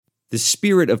The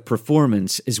spirit of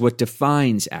performance is what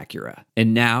defines Acura.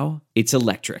 And now, it's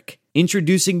electric.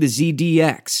 Introducing the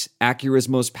ZDX, Acura's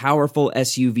most powerful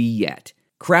SUV yet.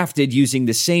 Crafted using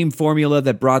the same formula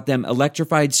that brought them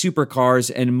electrified supercars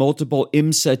and multiple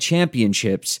IMSA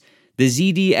championships, the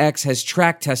ZDX has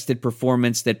track-tested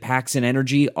performance that packs an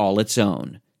energy all its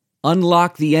own.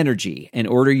 Unlock the energy and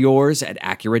order yours at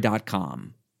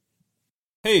Acura.com.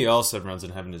 Hey y'all, 7 Rounds in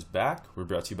Heaven is back. We're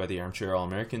brought to you by the Armchair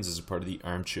All-Americans as a part of the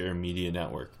Armchair Media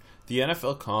Network. The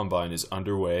NFL Combine is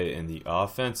underway and the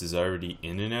offense is already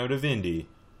in and out of Indy.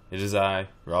 It is I,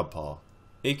 Rob Paul,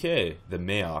 a.k.a. the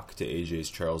Mayock to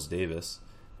AJ's Charles Davis.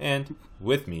 And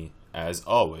with me, as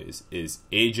always, is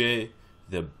AJ,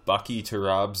 the Bucky to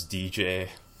Rob's DJ,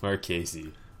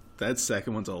 Marchese. That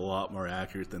second one's a lot more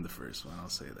accurate than the first one, I'll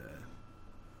say that.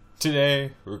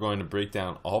 Today, we're going to break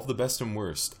down all of the best and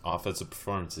worst offensive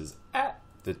performances at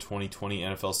the 2020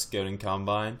 NFL Scouting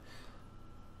Combine.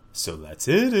 So let's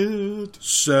hit it.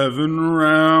 7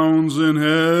 rounds in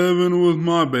heaven with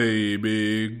my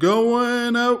baby.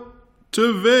 Going out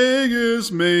to Vegas,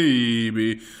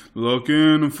 maybe.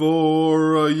 Looking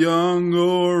for a young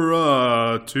or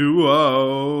a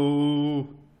 2-0.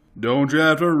 Don't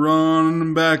draft a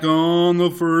running back on the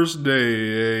first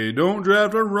day. Don't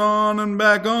draft a running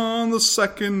back on the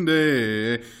second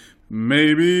day.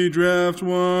 Maybe draft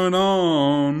one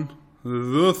on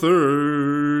the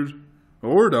third.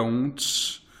 Or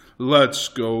don't. Let's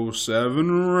go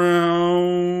 7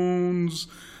 rounds.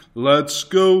 Let's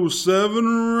go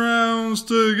 7 rounds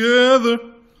together.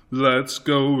 Let's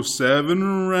go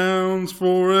 7 rounds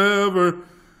forever.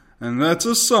 And that's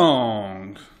a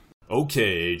song.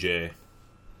 Okay, AJ.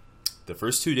 The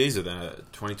first 2 days of the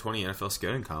 2020 NFL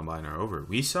Scouting Combine are over.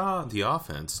 We saw the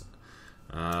offense,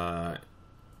 and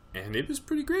it was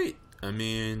pretty great. I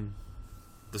mean,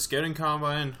 the Scouting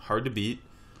Combine, hard to beat,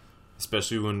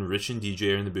 especially when Rich and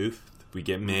DJ are in the booth. We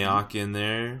get Mayock in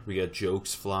there. We got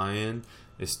jokes flying.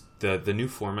 The new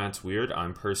format's weird.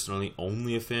 I'm personally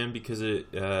only a fan because it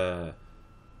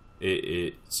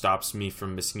stops me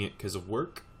from missing it because of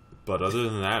work. But other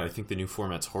than that, I think the new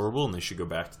format's horrible and they should go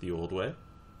back to the old way.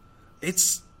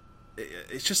 It's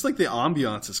just like the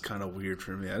ambiance is kind of weird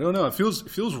for me. I don't know. It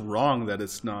feels wrong that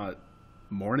it's not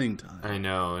morning time. I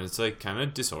know, and it's like kind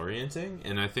of disorienting.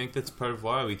 And I think that's part of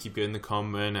why we keep getting the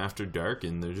Combine after dark,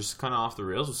 and they're just kind of off the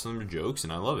rails with some of their jokes,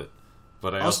 and I love it.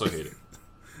 But I also hate it.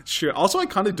 Sure. Also, I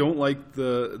kind of don't like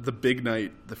the big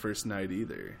night, the first night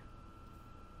either.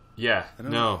 Yeah.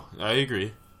 I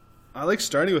agree. I like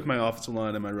starting with my offensive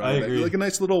line and my running back. Like a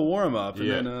nice little warm up,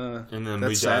 and then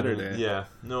that's Saturday. Yeah,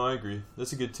 no, I agree.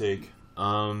 That's a good take.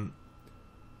 Other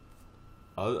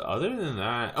than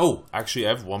that, actually, I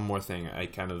have one more thing I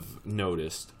kind of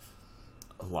noticed.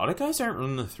 A lot of guys aren't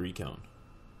running the 3-cone.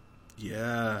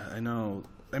 Yeah, I know.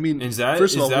 I mean, is that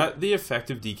the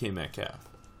effect of DK Metcalf?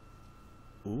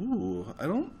 Ooh, I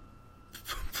don't.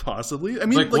 Possibly. I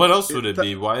mean, like what else would it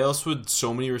be? Why else would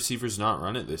so many receivers not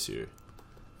run it this year?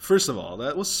 First of all,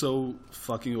 that was so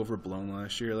fucking overblown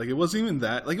last year. Like, it wasn't even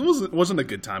that. Like, it wasn't a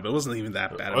good time, but it wasn't even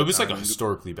that bad. It was like a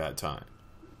historically bad time.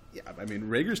 Yeah, I mean,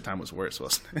 Rager's time was worse,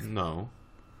 wasn't it? No,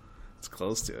 it's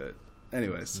close to it.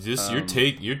 Anyways, just your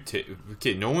take.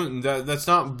 Okay, no one. That's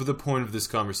not the point of this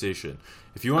conversation.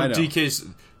 If you want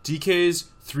DK's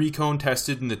 3-cone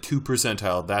tested in the 2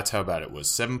 percentile, that's how bad it was.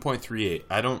 7.38.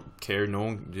 I don't care. No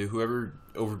one, whoever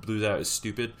overblew that is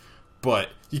stupid. But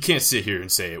you can't sit here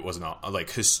and say it wasn't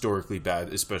like historically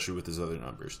bad, especially with his other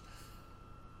numbers.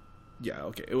 Yeah,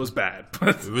 okay, it was bad,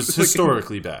 but it was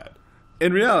historically bad.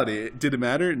 In reality, did it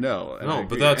matter? No. No,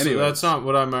 but that's not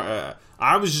what I'm.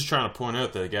 I was just trying to point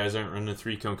out that guys aren't running a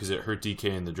 3-cone because it hurt DK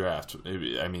in the draft.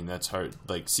 I mean, that's hard.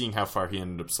 Like seeing how far he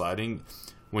ended up sliding,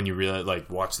 when you really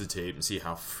watch the tape and see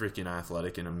how freaking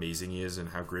athletic and amazing he is and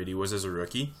how great he was as a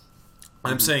rookie.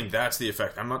 I'm saying that's the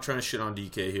effect. I'm not trying to shit on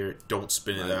DK here. Don't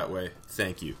spin it that way.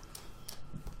 Thank you.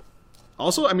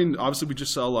 Also, I mean, obviously we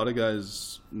just saw a lot of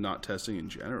guys not testing in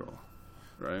general,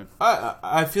 right?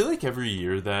 I feel like every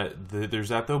year that there's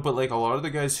that though, but like a lot of the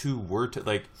guys who were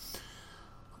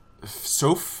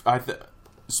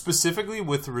specifically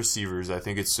with the receivers, I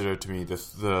think it stood out to me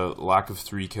the lack of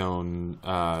 3-cone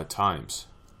times.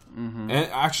 Mm-hmm. And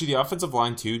actually, the offensive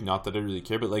line too. Not that I really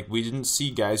care, but like we didn't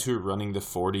see guys who were running the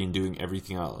 40 and doing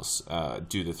everything else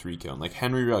do the 3-cone. Like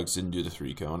Henry Ruggs didn't do the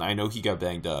 3-cone. I know he got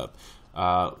banged up,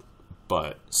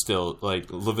 but still, like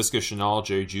Laviska Shenault,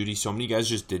 Jerry Jeudy, so many guys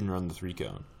just didn't run the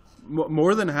 3-cone.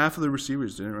 More than half of the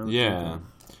receivers didn't run the 3-cone.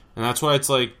 And that's why it's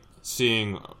like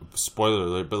seeing spoiler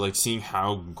alert, but like seeing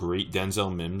how great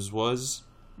Denzel Mims was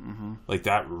Like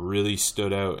that really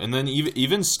stood out. And then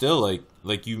even still,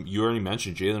 like you already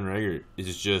mentioned, Jalen Reagor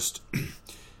is just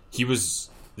he was.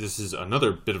 This is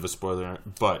another bit of a spoiler,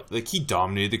 but like he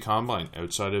dominated the combine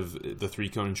outside of the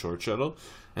 3-cone and short shuttle,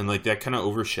 and like that kind of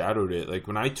overshadowed it. Like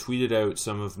when I tweeted out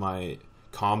some of my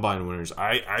combine winners,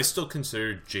 I still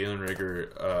consider Jalen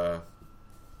Reagor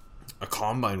a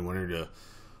combine winner to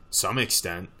some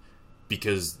extent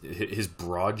because his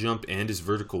broad jump and his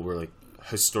vertical were like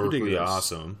historically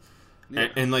awesome. Yeah.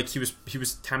 And like he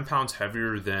was 10 pounds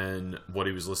heavier than what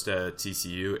he was listed at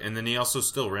TCU, and then he also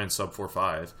still ran sub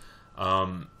 4.5.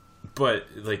 But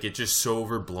like it just so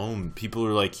overblown. People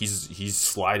are like he's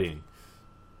sliding.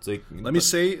 It's like let me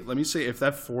say if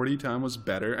that 40 time was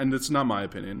better, and it's not my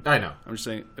opinion. I know. I'm just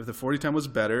saying if the 40 time was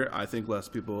better, I think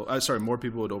more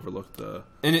people would overlook the.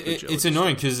 And it's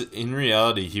annoying because in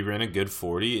reality he ran a good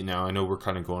 40. Now I know we're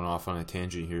kind of going off on a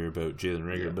tangent here about Jalen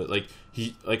Reagor, but like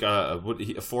a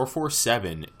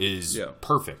 4.47 is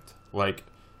perfect. Like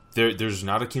there's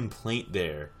not a complaint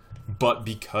there. But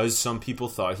because some people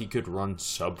thought he could run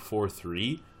sub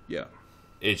 4.3,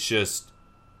 it's just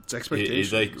it's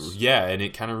expectations. And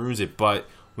it kind of ruins it. But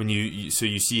when you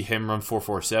see him run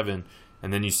 4.47,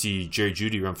 and then you see Jerry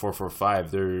Jeudy run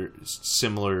 4.45, they're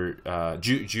similar.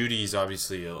 Judy's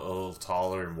obviously a little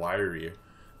taller and wiry,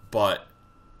 but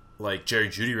like Jerry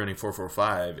Jeudy running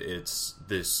 4.45,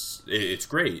 it's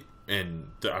great, and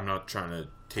I'm not trying to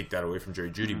take that away from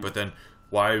Jerry Jeudy, but then.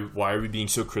 Why are we being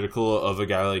so critical of a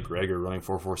guy like Reagor running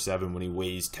 4.47 when he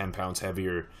weighs 10 pounds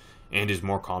heavier and is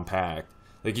more compact?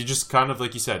 Like, you just kind of,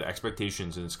 like you said,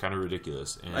 expectations, and it's kind of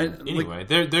ridiculous. And anyway,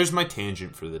 there's my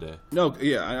tangent for the day. No,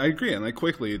 yeah, I agree. And, like,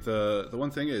 quickly, the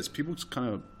one thing is people just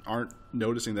kind of aren't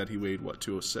noticing that he weighed,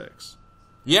 206?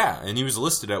 Yeah, and he was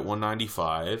listed at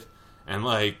 195. And,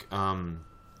 like,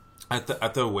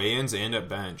 at the weigh-ins and at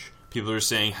bench, people are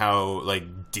saying how,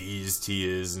 like, dazed he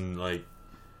is and, like,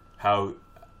 how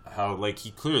like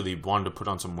he clearly wanted to put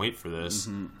on some weight for this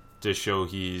to show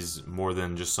he's more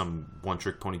than just some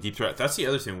one-trick pony deep threat. That's the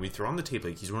other thing. We throw on the tape,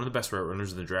 like, he's one of the best route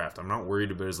runners in the draft. I'm not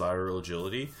worried about his lateral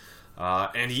agility.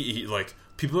 And he like,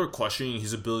 people are questioning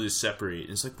his ability to separate.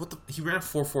 And it's like, he ran a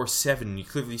 4.47 and he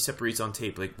clearly separates on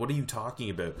tape. Like, what are you talking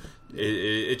about?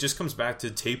 It just comes back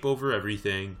to tape over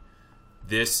everything.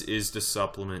 This is to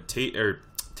supplement tape, or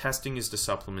testing is to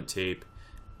supplement tape.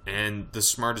 And the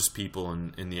smartest people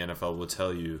in the NFL will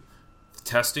tell you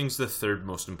testing's the third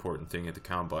most important thing at the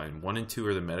combine. 1 and 2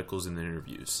 are the medicals and the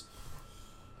interviews.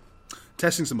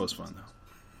 Testing's the most fun,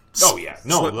 though. Oh yeah,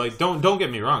 no, like don't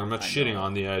get me wrong. I'm not shitting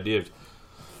on the idea,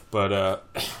 but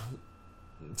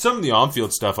some of the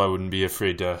on-field stuff I wouldn't be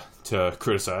afraid to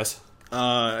criticize.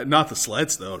 Not the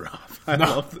sleds though, Rob. I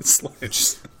love the sleds.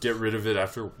 Just get rid of it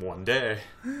after one day.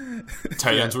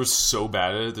 Tight ends were so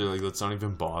bad at it. They're like, let's not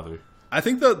even bother. I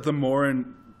think the more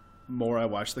and more I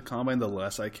watch the combine, the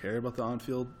less I care about the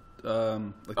on-field.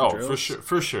 Drills.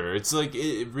 for sure. It's like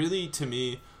it really, to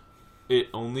me, it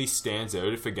only stands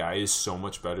out if a guy is so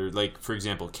much better. Like, for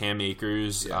example, Cam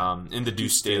Akers in the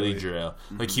Deuce Staley drill.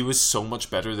 Like, he was so much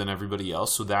better than everybody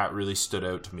else, so that really stood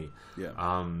out to me.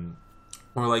 Yeah.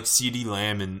 Or like CeeDee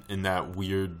Lamb in that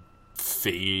weird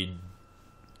fade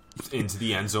into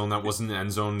the end zone that wasn't the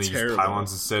end zone. These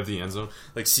pylons instead of the end zone.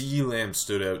 Like, CeeDee Lamb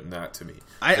stood out in that to me.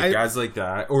 Guys like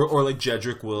that, or like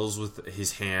Jedrick Wills with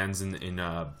his hands in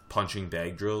punching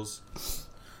bag drills.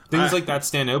 Things like that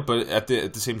stand out, but at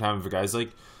the same time, if a guy's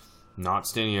like not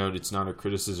standing out, it's not a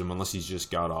criticism unless he's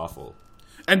just god awful.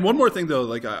 And one more thing though,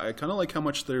 like I kind of like how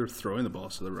much they're throwing the ball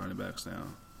to the running backs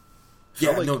now.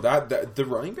 That the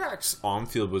running backs on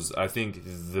field was, I think,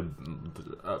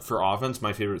 for offense,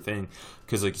 my favorite thing,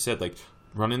 because like you said, like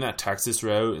running that Texas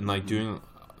route and like doing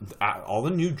all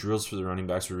the new drills for the running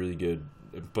backs were really good,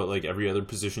 but like every other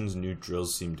position's new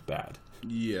drills seemed bad.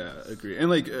 Yeah, agree.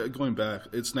 And like going back,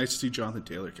 it's nice to see Jonathan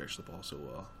Taylor catch the ball so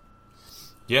well.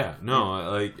 Yeah,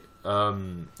 no, like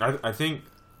I think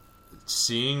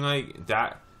seeing like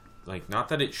that, like not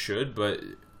that it should, but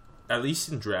at least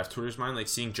in draft Twitter's mind, like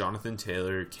seeing Jonathan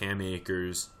Taylor, Cam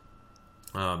Akers,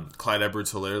 Clyde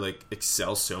Edwards-Helaire like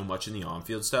excel so much in the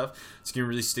on-field stuff, it's gonna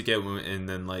really stick out. And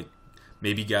then like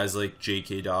maybe guys like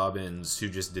J.K. Dobbins who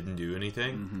just didn't do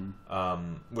anything,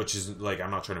 which is like,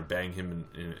 I'm not trying to bang him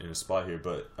in a spot here,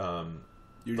 but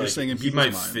you're like, just saying in he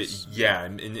might minds. fit. Yeah,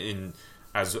 in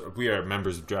as we are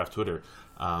members of Draft Twitter,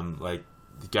 like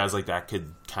guys like that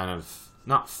could kind of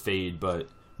not fade, but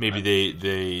maybe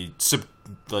they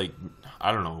like,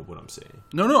 I don't know what I'm saying.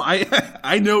 No,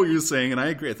 I know what you're saying, and I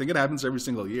agree. I think it happens every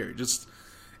single year. Just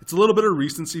it's a little bit of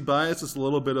recency bias. It's a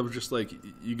little bit of just like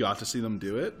you got to see them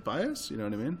do it bias. You know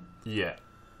what I mean? Yeah.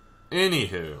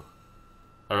 Anywho,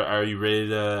 Are you ready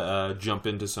to jump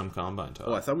into some combine talk?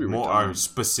 Oh, I thought we were more done.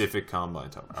 specific combine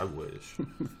talk. I wish.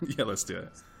 Yeah, let's do it.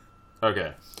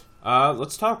 Okay,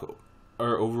 let's talk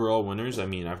our overall winners. I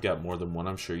mean, I've got more than one.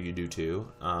 I'm sure you do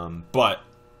too. But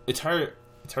it's hard.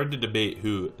 It's hard to debate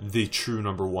who the true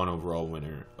number one overall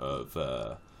winner of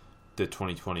the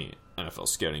 2020 NFL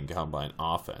Scouting Combine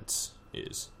offense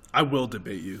is. I will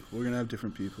debate you. We're gonna have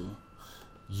different people.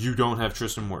 You don't have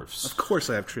Tristan Wirfs. Of course,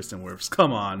 I have Tristan Wirfs.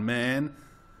 Come on, man.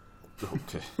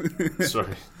 Okay,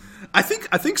 sorry. I think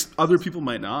other people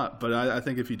might not, but I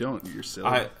think if you don't, you're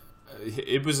silly.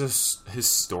 It was a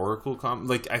historical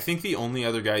like I think the only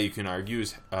other guy you can argue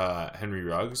is Henry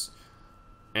Ruggs,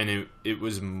 and it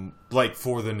was like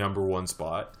for the number one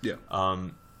spot. Yeah.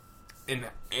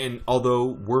 And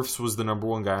although Wirfs was the number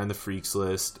one guy on the freaks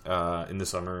list in the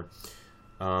summer,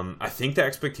 I think the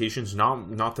expectations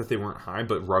not that they weren't high,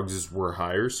 but Ruggs were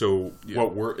higher. So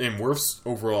Wirfs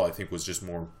overall I think was just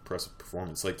more impressive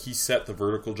performance. Like he set the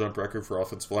vertical jump record for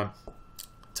offensive line,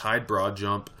 tied broad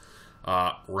jump.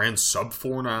 Ran sub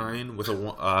 4.9 with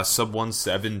a sub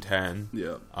 1.710.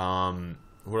 Yeah.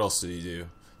 What else did he do?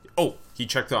 Oh, he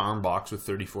checked the arm box with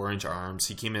 34-inch arms.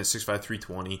 He came in at 6'5",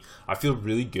 320. I feel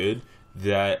really good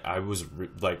that I was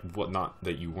not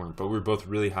that you weren't, but we were both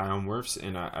really high on Wirfs,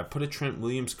 and I put a Trent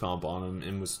Williams comp on him,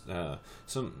 and was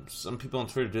some people on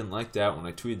Twitter didn't like that when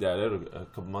I tweeted that out a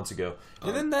couple months ago,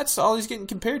 and then that's all he's getting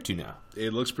compared to now.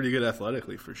 It looks pretty good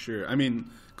athletically for sure. I mean,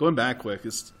 going back quick,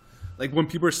 it's like when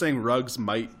people are saying Ruggs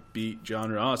might beat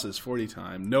John Ross's 40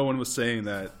 time, no one was saying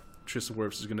that Tristan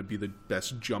Wirfs is going to be the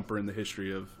best jumper in the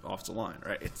history of offensive line,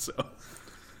 right? So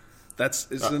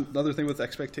it's another thing with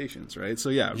expectations, right? So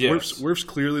yeah, yes. Wirfs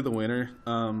clearly the winner.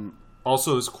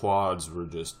 Also, his quads were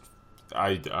just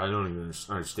I don't even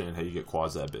understand how you get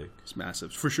quads that big. It's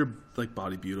massive for sure, like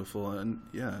body beautiful, and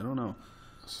yeah, I don't know.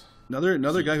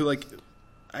 Another guy who like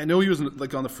I know he was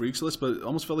like on the freaks list, but it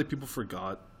almost felt like people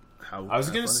forgot how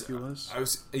athletic he was. I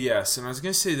was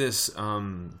gonna say this.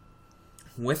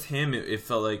 With him, it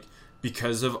felt like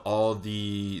because of all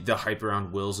the hype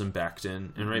around Wills and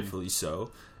Becton, and rightfully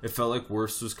so, it felt like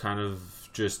Wirfs was kind of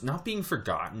just not being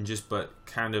forgotten, but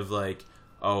kind of like,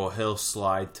 oh, he'll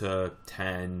slide to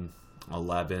 10,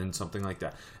 11, something like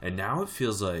that. And now it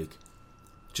feels like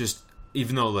just,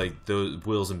 even though like those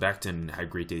Wills and Becton had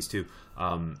great days too,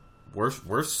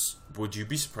 Wirfs, would you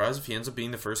be surprised if he ends up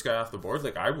being the first guy off the board?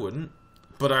 Like, I wouldn't.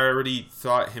 But I already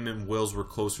thought him and Wills were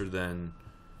closer than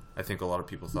I think a lot of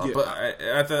people thought. Yeah. But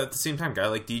at the same time, guy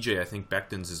like DJ, I think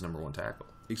Becton's his number one tackle.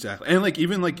 Exactly. And like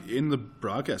even like in the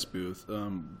broadcast booth,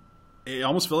 it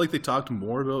almost felt like they talked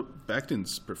more about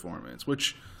Becton's performance,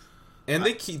 which... And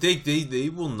they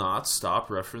will not stop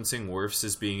referencing Wirfs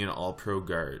as being an all-pro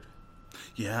guard.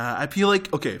 Yeah, I feel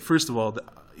like, okay, first of all,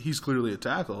 he's clearly a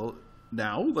tackle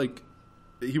now, like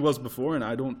he was before, and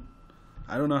I don't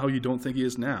know how you don't think he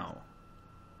is now.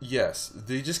 Yes,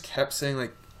 they just kept saying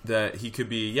like that he could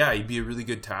be, he'd be a really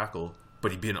good tackle,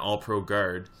 but he'd be an all-pro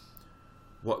guard.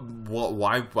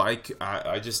 Why?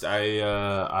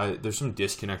 There's some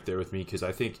disconnect there with me because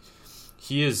I think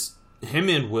him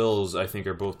and Wills, I think,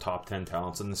 are both top 10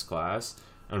 talents in this class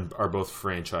and are both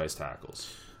franchise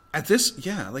tackles. At this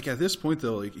point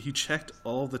though, like he checked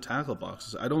all the tackle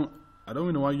boxes. I don't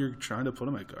even know why you're trying to put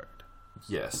him at guard.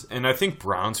 Yes, and I think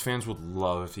Browns fans would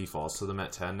love if he falls to them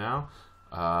at 10 now,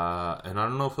 and I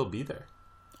don't know if he'll be there.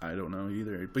 I don't know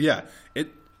either, but yeah,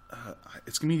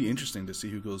 it's gonna be interesting to see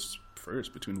who goes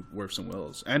first between Wirfs and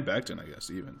Wills and Becton, I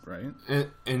guess, even, right?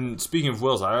 And speaking of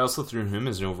Wills, I also threw him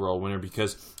as an overall winner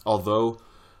because although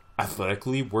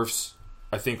athletically Wirfs,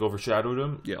 I think, overshadowed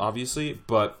him, obviously,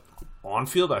 but on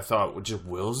field I thought just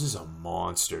Wills is a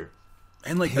monster.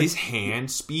 And like his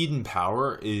hand speed and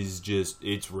power is just,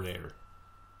 it's rare.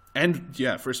 And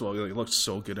yeah, first of all, it looked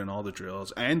so good in all the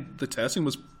drills, and the testing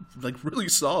was like really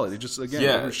solid. It just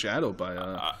overshadowed by.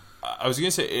 I was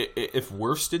gonna say if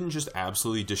Wirfs didn't just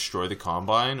absolutely destroy the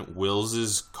combine,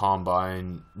 Wills's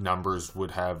combine numbers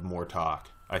would have more talk.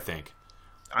 I think.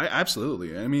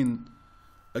 Absolutely. I mean,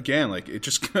 again, like it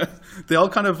just they all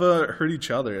kind of hurt each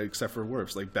other except for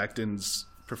Wirfs. Like Becton's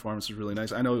performance was really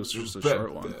nice. I know it was just a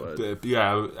short one, but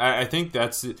yeah, I think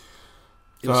that's it.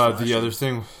 The other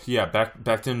thing,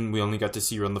 Becton, we only got to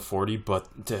see run the 40,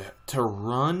 but to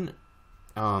run,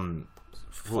 what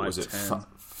was it,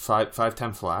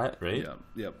 5'10" flat, right?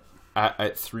 Yep.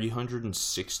 At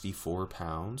 364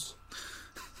 pounds,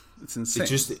 it's insane. It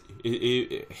just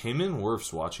him and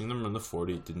Wirfs watching them run the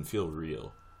 40 didn't feel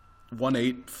real.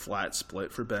 1.8 flat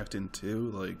split for Becton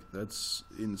too, like that's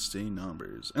insane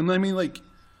numbers. And I mean, like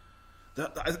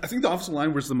I think the offensive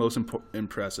line was the most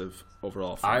impressive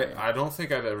overall for me. I don't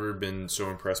think I've ever been so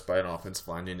impressed by an offensive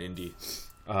line in Indy.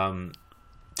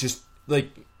 Just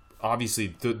like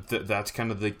obviously that's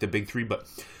kind of like the big three, but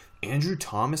Andrew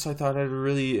Thomas I thought had a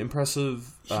really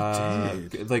impressive.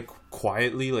 Like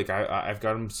quietly, like I've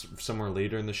got him somewhere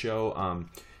later in the show.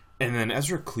 And then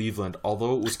Ezra Cleveland,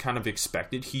 although it was kind of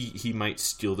expected, he might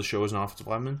steal the show as an offensive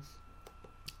lineman.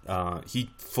 He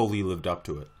fully lived up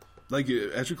to it. Like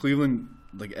Ezra Cleveland,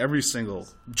 like every single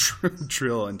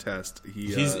drill and test,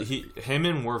 him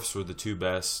and Wirfs were the two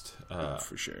best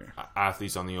for sure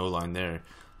athletes on the O-line there.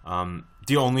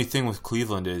 The only thing with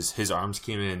Cleveland is his arms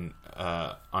came in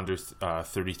under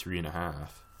 33 and a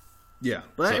half. Yeah,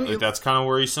 but so, I mean, that's kind of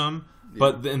worrisome. Yeah.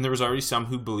 But then there was already some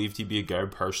who believed he'd be a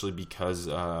guard, partially because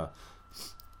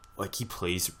like he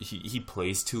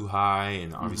plays too high,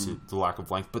 and obviously the lack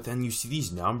of length. But then you see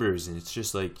these numbers, and it's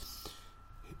just like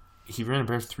he ran a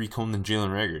better 3-cone than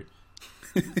Jalen Reagor.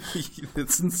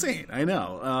 It's insane. I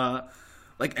know.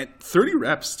 Like at 30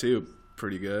 reps too,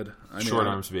 pretty good. Short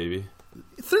arms, baby.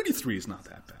 33 is not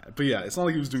that bad, but yeah, it's not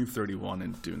like he was doing 31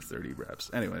 and doing 30 reps.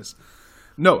 Anyways,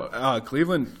 no,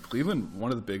 Cleveland,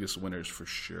 one of the biggest winners for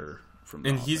sure from the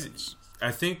offense. He's,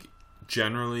 I think,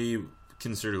 generally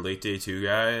considered a late day 2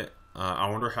 guy. I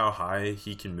wonder how high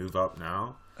he can move up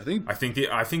now. I think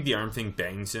the arm thing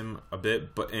bangs him a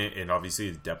bit, but and obviously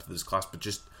the depth of this class, but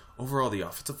just overall the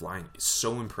offensive line is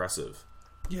so impressive.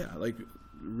 Yeah, like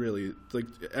really, like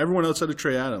everyone outside of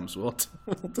Trey Adams. Well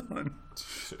done.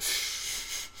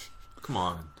 Come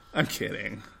on. I'm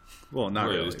kidding. Well, not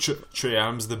really. Trey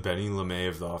Adams, the Benny LeMay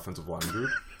of the offensive line group.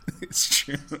 It's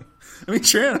true. I mean,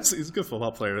 Trey Adams, he's a good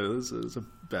football player. This is a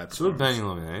bad. So Benny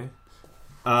LeMay.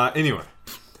 Anyway,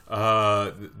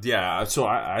 yeah. So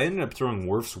I ended up throwing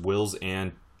Wirfs, Wills,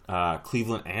 and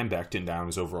Cleveland and Becton down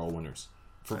as overall winners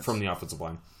from the offensive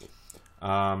line.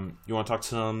 You want to talk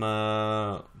some?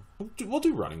 We'll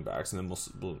do running backs, and then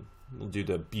we'll do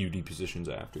the beauty positions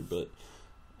after. But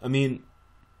I mean,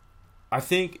 I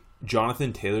think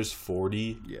Jonathan Taylor's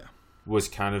 40 was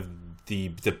kind of the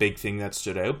big thing that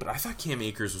stood out, but I thought Cam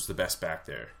Akers was the best back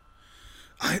there.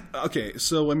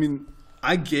 So I mean,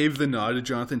 I gave the nod to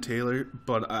Jonathan Taylor,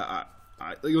 but I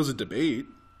it was a debate.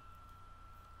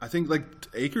 I think like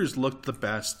Akers looked the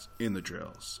best in the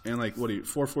drills, and like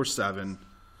 4.47.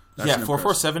 Yeah,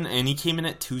 4.47, and he came in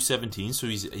at 217, so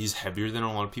he's heavier than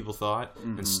a lot of people thought,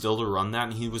 and still to run that,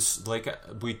 and he was, like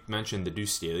we mentioned, the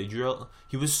Deuce Staley drill,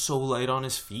 he was so light on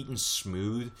his feet and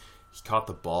smooth, he caught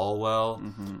the ball well.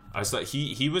 I thought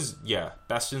he was,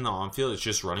 best in the on-field. It's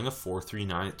just running a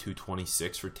 4.39 at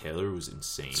 226 for Taylor was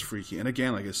insane. It's freaky, and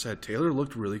again, like I said, Taylor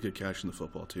looked really good catching the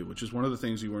football, too, which is one of the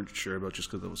things you weren't sure about just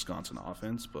because of the Wisconsin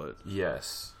offense, but...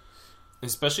 Yes.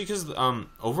 Especially because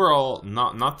overall,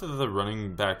 not that the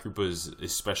running back group was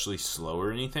especially slow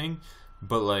or anything,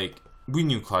 but like we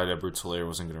knew Clyde Edwards-Helaire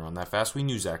wasn't going to run that fast. We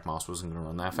knew Zach Moss wasn't going to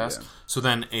run that fast. Yeah. So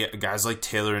then guys like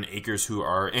Taylor and Akers,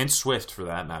 and Swift for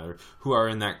that matter, who are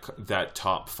in that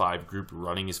top 5 group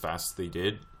running as fast as they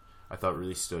did, I thought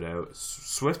really stood out.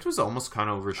 Swift was almost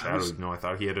kind of overshadowed. I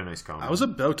thought he had a nice comment. I was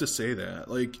about to say that.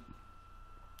 Like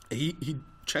he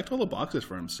checked all the boxes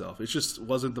for himself. It just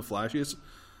wasn't the flashiest.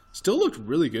 Still looked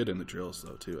really good in the drills,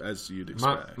 though, too, as you'd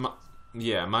expect. My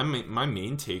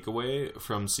main takeaway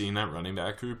from seeing that running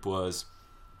back group was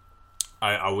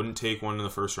I wouldn't take one in the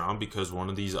first round because one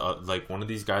of these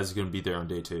guys is going to be there on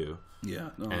day 2. Yeah,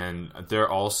 no. And they're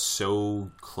all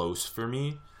so close for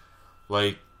me.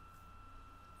 Like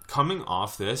coming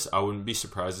off this, I wouldn't be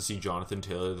surprised to see Jonathan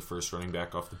Taylor, the first running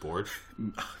back, off the board.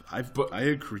 I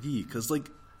agree because like.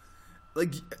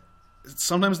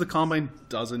 Sometimes the combine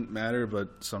doesn't matter, but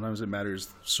sometimes it matters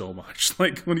so much.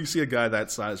 Like when you see a guy that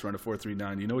size run a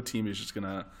 4.39, you know a team is just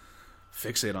gonna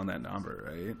fixate on that number,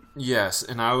 right? Yes,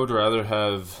 and I would rather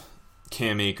have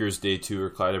Cam Akers day 2 or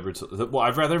Clyde Edwards. Well,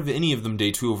 I'd rather have any of them day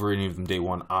 2 over any of them day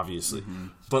 1, obviously.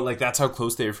 But like that's how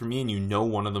close they are for me, and you know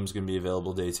one of them's gonna be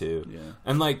available day 2. Yeah,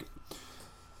 and like,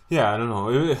 I don't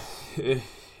know.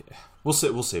 We'll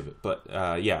save it, but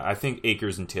I think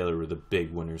Akers and Taylor were the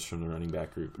big winners from the running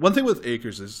back group. One thing with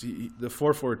Akers is the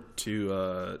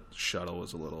 4.42 shuttle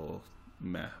was a little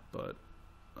meh, but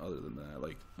other than that,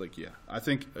 like I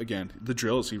think again the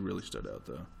drills he really stood out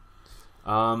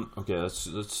though. Okay,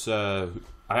 let's.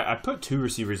 I put 2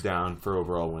 receivers down for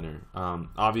overall winner.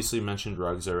 Obviously mentioned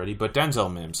Ruggs already, but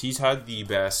Denzel Mims, he's had the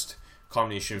best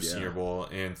combination of Senior Bowl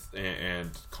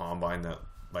and combine that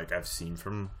like I've seen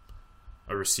from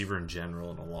a receiver in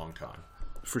general in a long time.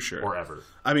 For sure. Or ever.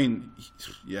 I mean,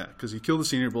 yeah, because he killed the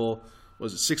Senior Bowl,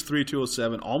 was it 6'3",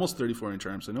 207, almost 34-inch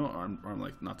arms. I know arm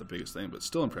like not the biggest thing, but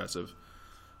still impressive.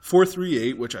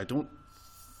 4.38, which I don't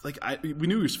we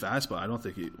knew he was fast, but I don't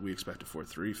think we expected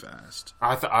 4.3 fast.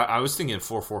 I was thinking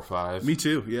 4.45. Me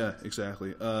too. Yeah,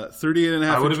 exactly. 38 and a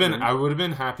half. I would have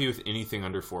been happy with anything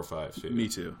under 4.5 too. Me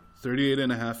too. 38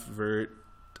 and a half vert,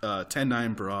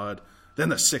 10.9 broad, then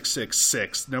the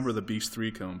 6.66 number of the beast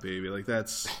 3-cone, baby. Like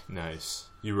that's nice.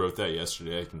 You wrote that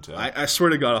yesterday, I can tell. I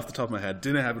swear to God, off the top of my head,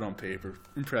 didn't have it on paper.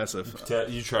 Impressive.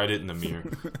 You tried it in the mirror.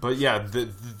 But yeah,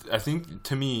 I think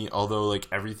to me, although like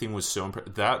everything was so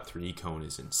impressive, that 3-cone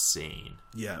is insane.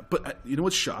 Yeah, but you know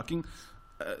what's shocking?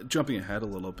 Jumping ahead a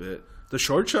little bit, the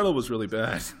short shuttle was really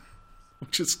bad,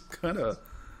 which is kind of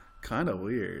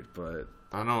weird. But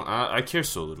I care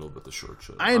so little about the short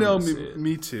shuttle. I know,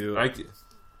 me too. I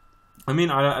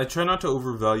try not to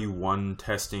overvalue one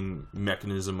testing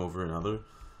mechanism over another,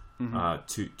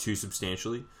 too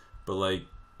substantially. But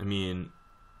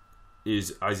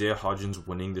is Isaiah Hodgins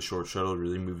winning the short shuttle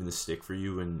really moving the stick for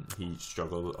you when he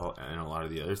struggled in a lot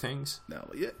of the other things? No,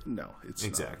 it's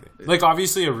exactly not.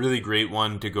 Obviously a really great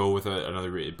one to go with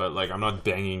another, but I'm not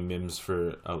banging Mims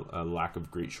for a lack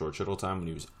of great short shuttle time when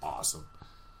he was awesome.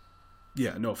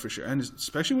 Yeah, no, for sure, and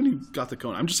especially when he got the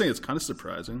cone. I'm just saying it's kind of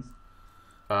surprising.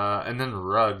 And then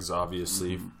Ruggs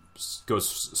obviously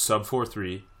goes sub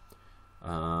 4.3,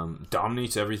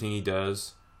 dominates everything he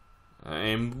does,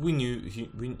 and we knew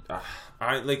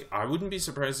I wouldn't be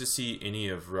surprised to see any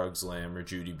of Ruggs, Lamb, or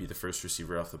Judy be the first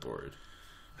receiver off the board.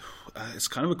 It's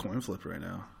kind of a coin flip right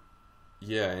now.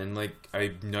 Yeah, and I'm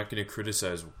not going to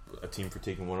criticize a team for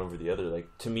taking one over the other.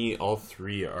 To me, all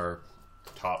three are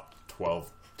top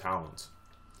 12 talents.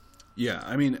 Yeah,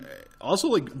 I mean,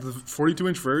 also the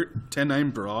 42-inch vert,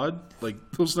 10.9 broad,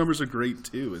 those numbers are great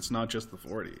too. It's not just the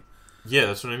 40. Yeah,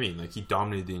 that's what I mean. He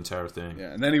dominated the entire thing.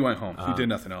 Yeah, and then he went home. He did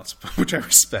nothing else, which I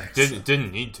respect.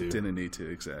 Didn't need to. Didn't need to,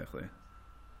 exactly.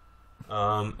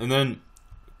 And then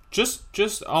just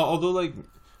although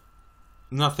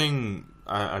nothing,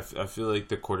 I feel like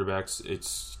the quarterbacks,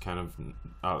 it's kind of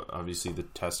obviously the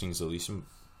testing is the least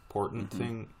important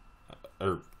thing,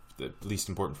 or the least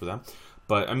important for them.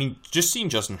 But, just seeing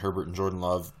Justin Herbert and Jordan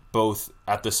Love both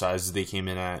at the sizes they came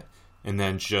in at, and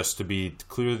then just to be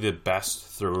clearly the best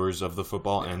throwers of the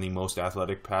football and the most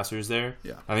athletic passers there,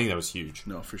 I think that was huge.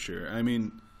 No, for sure.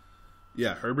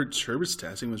 Herbert's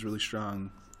testing was really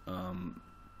strong.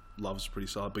 Love's pretty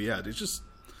solid. But, yeah, it's just,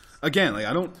 again,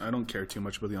 I don't care too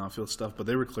much about the on-field stuff, but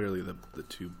they were clearly the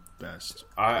two best.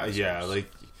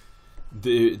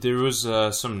 There was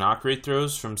some not great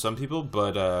throws from some people,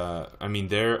 but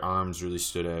their arms really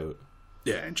stood out.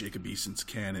 Yeah, and Jacob Eason's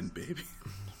cannon, baby.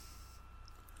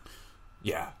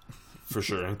 Yeah, for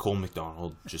sure. And Cole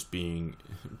McDonald just being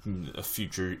a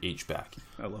future H-back.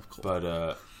 I love Cole.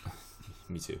 But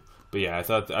me too. But yeah, I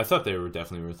thought they were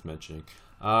definitely worth mentioning.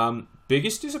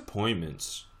 Biggest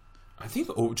disappointments, I think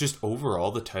just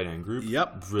overall the tight end group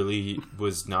really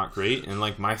was not great. And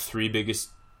my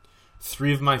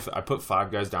I put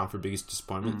 5 guys down for biggest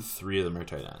disappointment. 3 of them are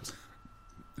tight ends.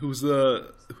 Who's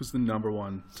the number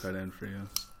one tight end for you?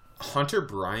 Hunter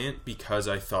Bryant, because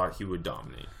I thought he would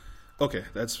dominate. Okay,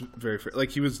 that's very fair.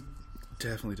 He was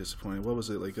definitely disappointing. What was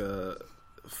it,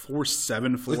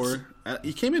 4.74?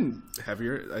 He came in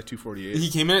heavier at 248.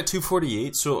 He came in at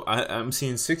 248, so I'm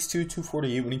seeing 6'2",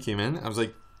 248 when he came in. I was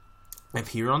like, if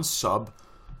he runs sub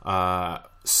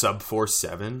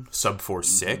 4.7, sub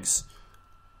 4.6,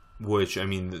 which,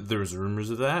 there was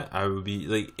rumors of that, I would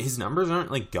be, his numbers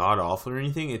aren't, god awful or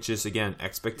anything. It's just, again,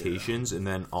 expectations, and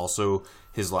then also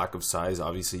his lack of size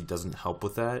obviously doesn't help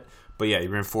with that. But yeah, he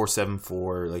ran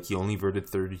 4.74. He only verted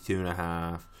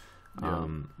 32.5.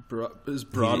 His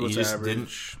broad was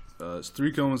average. His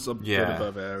 3-cone was a bit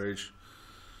above average.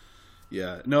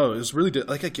 Yeah, no, it was really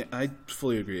I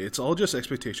fully agree. It's all just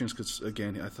expectations because,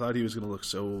 again, I thought he was going to look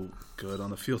so good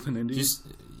on the field in Indy.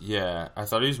 I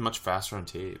thought he was much faster on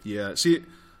tape. Yeah, see,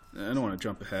 I don't want to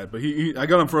jump ahead, but I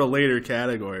got him for a later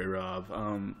category,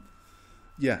 Rob.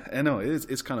 Yeah, I know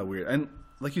it's kind of weird, and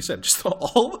like you said, just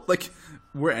all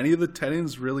were any of the tight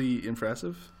ends really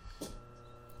impressive?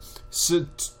 So,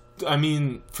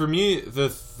 for me,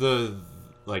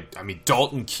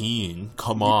 Dalton Keene,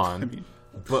 come on.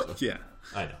 But yeah,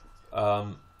 I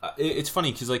know. It's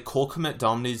funny because Cole Kmet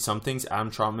dominated some things, Adam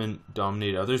Trautman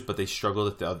dominated others, but they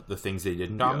struggled at the things they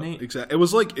didn't dominate. Yeah, exactly. It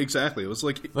was exactly. It was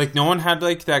no one had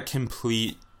that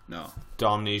complete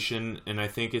domination, and I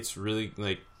think it's really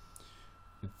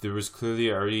there was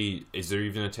clearly already. Is there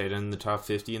even a tight end in the top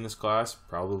 50 in this class?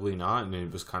 Probably not, and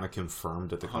it was kind of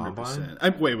confirmed at the 100%.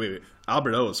 Combine. Wait.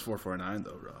 Albert O is 4.49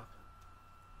 though, Rob.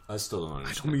 I still don't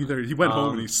understand. I don't either. He went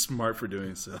home and he's smart for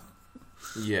doing so.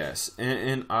 Yes,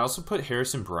 and I also put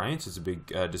Harrison Bryant as a big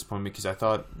disappointment because I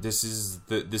thought this is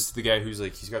the guy who's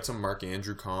like he's got some Mark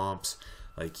Andrew comps,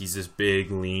 like he's this big,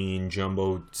 lean,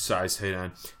 jumbo size tight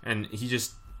end, and he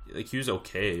just like he was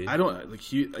okay. I don't like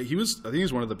he was. I think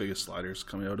he's one of the biggest sliders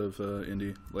coming out of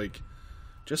Indy. Like,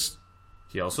 just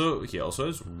he also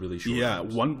has really short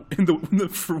arms. one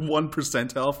for 1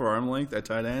 percentile for arm length at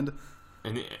tight end.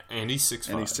 And he's 6'5".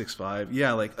 And he's 6'5".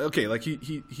 Yeah, like okay, like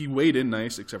he weighed in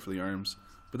nice except for the arms.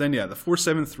 But then the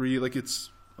 4.73, like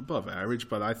it's above average,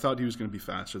 but I thought he was going to be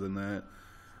faster than that.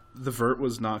 The vert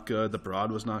was not good, the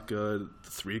broad was not good, the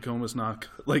 3-cone was not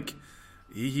good. Like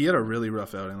he had a really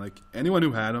rough outing. Like anyone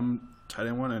who had him tight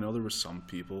end one, I know there were some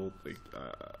people like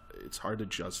it's hard to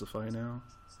justify now.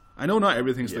 I know not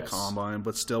everything's the combine,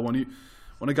 but still when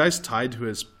a guy's tied to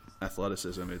his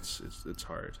athleticism, it's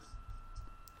hard.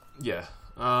 Yeah,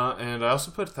 and I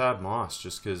also put Thad Moss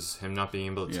just because him not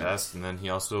being able to test, and then he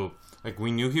also like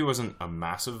we knew he wasn't a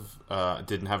massive,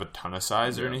 didn't have a ton of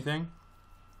size or anything,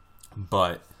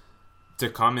 but to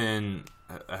come in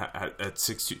at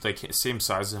 6'2", like same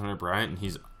size as Hunter Bryant, and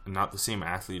he's not the same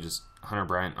athlete as Hunter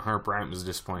Bryant. Hunter Bryant was a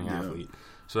disappointing athlete,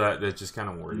 so that just kind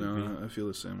of worried me. I feel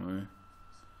the same way.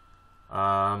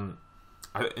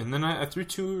 And then I threw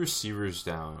 2 receivers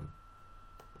down.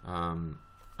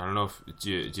 I don't know if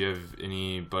do you have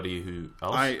anybody who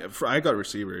else? I got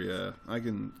receiver. Yeah, I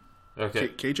can. Okay,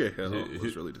 KJ Hill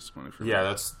was really disappointing for me.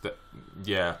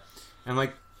 Yeah, and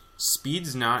like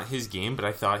speed's not his game, but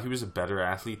I thought he was a better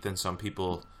athlete than some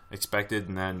people expected.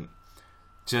 And then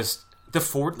just the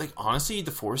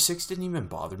 4.6 didn't even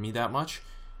bother me that much.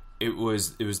 It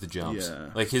was the jumps. Yeah.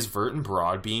 Like his vert and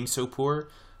broad being so poor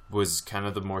was kind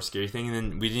of the more scary thing.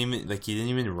 And then he didn't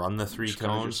even run the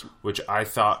 3-cone, which I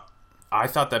thought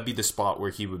that'd be the spot where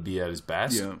he would be at his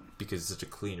best because he's such a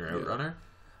clean route runner.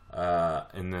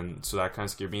 And then so that kind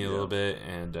of scared me a little bit,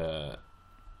 and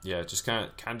just kind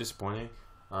of disappointing.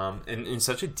 In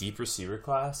such a deep receiver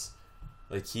class,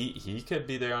 like he could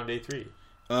be there on day 3.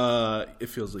 It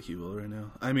feels like he will right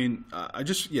now. I mean,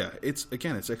 it's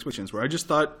expectations. Where I just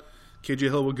thought KJ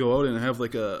Hill would go out and have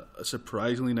like a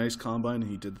surprisingly nice combine, and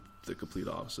he did the complete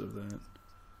opposite of that.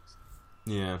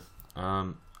 Yeah.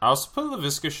 I also put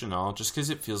Laviska Shenault just because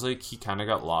it feels like he kind of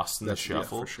got lost in the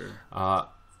shuffle. Yeah, for sure.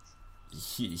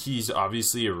 He's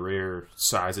obviously a rare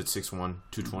size at 6'1",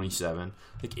 227,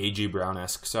 like AJ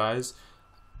Brown-esque size.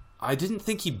 I didn't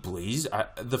think he blazed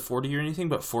the 40 or anything,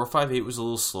 but 4.58 was a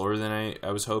little slower than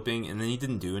I was hoping, and then he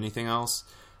didn't do anything else.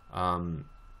 I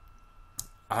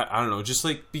don't know, just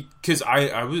like because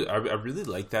I really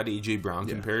like that AJ Brown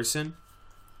comparison.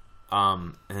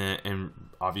 And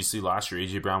obviously last year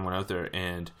AJ Brown went out there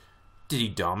and did he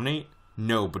dominate?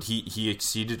 No, but he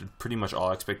exceeded pretty much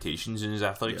all expectations in his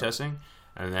athletic testing,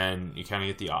 and then you kind of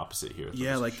get the opposite here.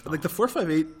 Yeah, like the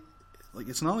 4.58, like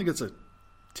it's not like it's a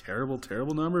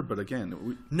terrible number, but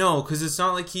again, no, because it's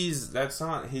not like that's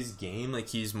not his game. Like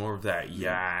he's more of that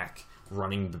yak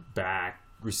running back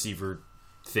receiver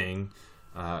thing,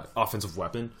 offensive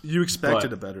weapon. You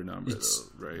expected a better number, though,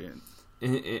 right?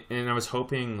 And I was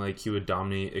hoping like he would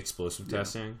dominate explosive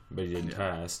testing, but he didn't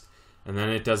test. And then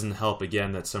it doesn't help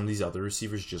again that some of these other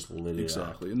receivers just lit it up.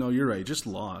 Exactly. No, you're right. Just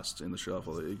lost in the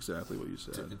shuffle. Exactly what you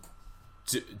said.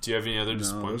 Do you have any other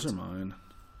disappointments? No, those are mine.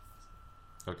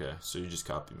 Okay, so you just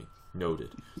copied me.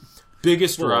 Noted.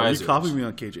 Biggest risers. You copied me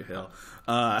on KJ Hill.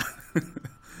 I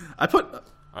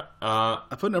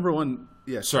put number 1.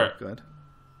 Yeah, sorry. Go ahead.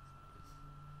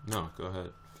 No, go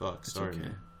ahead. Fuck, sorry, okay.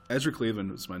 man. Ezra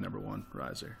Cleveland was my number 1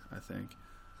 riser, I think.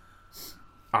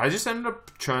 I just ended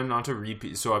up trying not to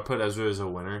repeat, so I put Ezra as a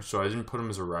winner. So I didn't put him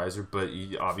as a riser, but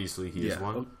obviously he is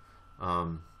one.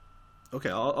 Okay,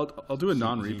 I'll do a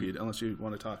non-repeat unless you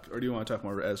want to talk, or do you want to talk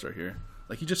more about Ezra here?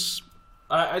 Like he just,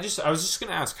 I was just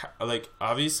gonna ask. Like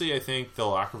obviously, I think the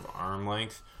lack of arm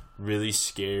length really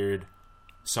scared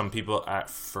some people at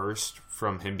first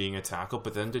from him being a tackle,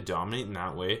 but then to dominate in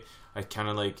that way, I kind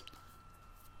of like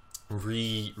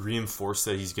reinforce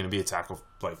that he's going to be a tackle,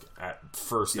 like at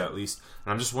first at least.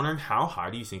 And I'm just wondering, how high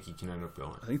do you think he can end up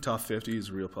going? I think top 50 is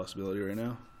a real possibility right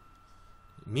now.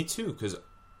 Me too, because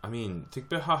I mean, think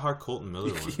about how hard Colton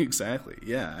Miller went. Exactly.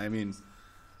 Yeah, I mean,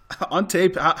 on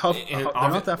tape, they're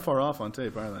not that far off on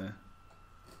tape, are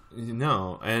they?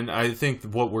 No, and I think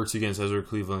what works against Ezra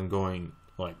Cleveland going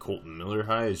like Colton Miller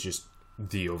high is just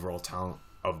the overall talent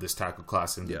of this tackle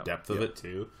class and the depth of it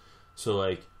too. So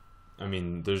like, I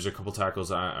mean, there's a couple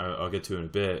tackles I'll get to in a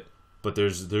bit, but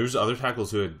there's other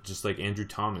tackles who had just like Andrew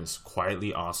Thomas,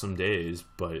 quietly awesome days,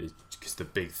 but because the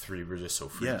big 3 were just so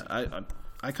freaky. Yeah,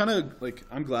 I kind of like.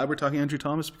 I'm glad we're talking Andrew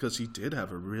Thomas because he did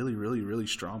have a really, really, really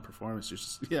strong performance. He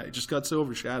just got so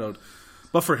overshadowed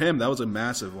But for him, that was a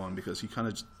massive one because he kind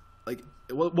of like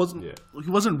it wasn't. Yeah. He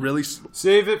wasn't really.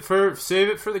 Save it for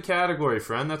the category,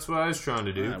 friend. That's what I was trying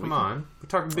to do. Come on, we're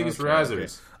talking biggest razzers.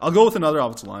 Okay. I'll go with another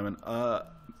offensive lineman.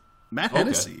 Matt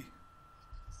Hennessy.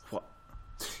 What?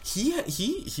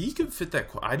 He could fit that.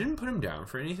 I didn't put him down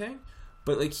for anything,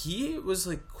 but like he was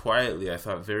like quietly, I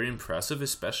thought, very impressive,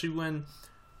 especially when.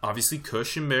 Obviously,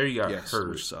 Cushenberry got hurt,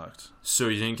 which sucked. So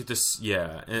you didn't get this.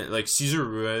 Yeah, and like Cesar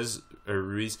Ruiz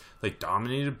like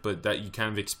dominated, but that you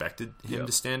kind of expected him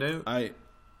to stand out. I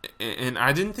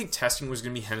didn't think testing was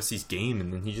going to be Hennessy's game,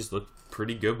 and then he just looked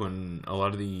pretty good when a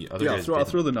lot of the other guys. I'll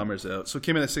throw the numbers out. So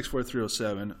came in at 6'4",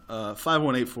 307,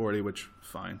 5'1", 40, which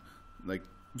fine, like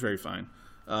very fine.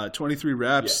 23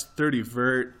 reps, 30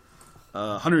 vert,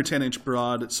 110 inch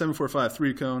broad, 7.45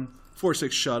 3 cone,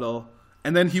 4.6 shuttle,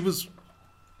 and then he was.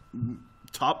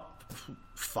 Top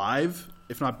 5,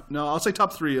 if not, no, I'll say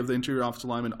top 3 of the interior offensive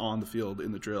linemen on the field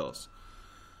in the drills.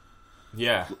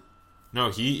 Yeah,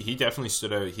 no, he definitely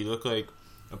stood out. He looked like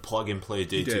a plug and play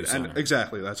day 2 center. And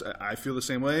exactly. I feel the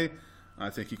same way. I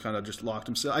think he kind of just locked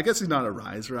himself. I guess he's not a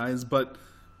rise, but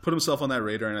put himself on that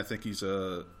radar, and I think he's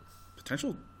a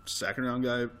potential second round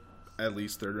guy, at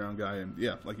least third round guy, and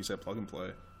yeah, like you said, plug and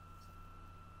play.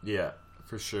 Yeah,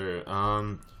 for sure.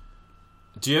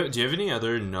 Do you have any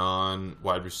other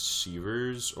non-wide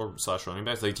receivers or / running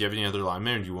backs? Like, do you have any other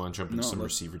linemen, or do you want to jump into some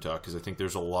receiver talk? Because I think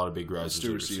there's a lot of big rises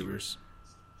to receivers.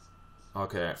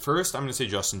 Okay, first I'm going to say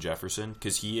Justin Jefferson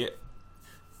because he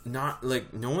not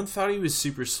like no one thought he was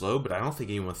super slow, but I don't think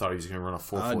anyone thought he was going to run a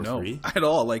 4.43 no, at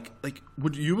all. Like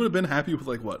would have been happy with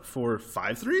like what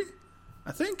 4.53?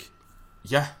 I think.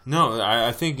 Yeah, no,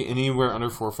 I think anywhere under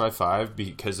 4.55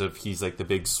 because of he's like the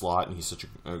big slot and he's such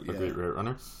a great route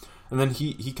runner. And then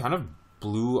he kind of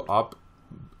blew up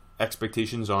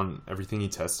expectations on everything he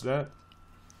tested at.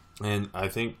 And I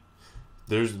think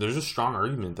there's a strong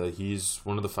argument that he's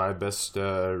one of the 5 best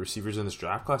receivers in this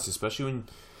draft class, especially when,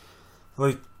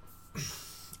 like,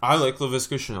 I like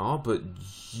Laviska Shenault, but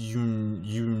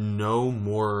you know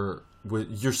more,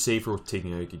 you're safer with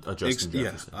taking a Justin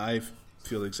Jefferson. Yeah, I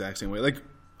feel the exact same way. Like,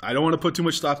 I don't want to put too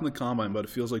much stock in the combine, but it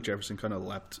feels like Jefferson kind of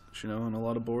leapt Shenault on a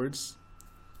lot of boards.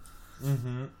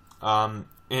 Mm-hmm.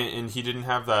 And he didn't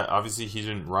have that. Obviously, he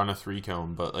didn't run a 3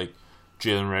 cone, but like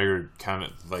Jalen Reagor kind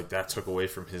of like that took away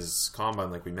from his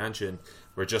combine, like we mentioned,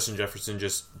 where Justin Jefferson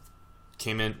just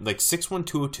came in like 6'1",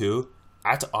 202.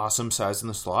 That's awesome size in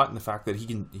the slot, and the fact that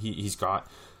he's got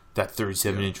that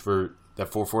 37-inch vert,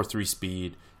 that 4.43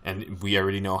 speed, and we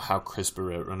already know how crisp a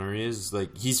route runner he is.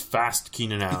 Like he's fast,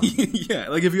 Keenan Allen. Yeah,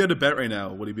 like if you had to bet right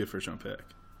now, would he be a first round pick?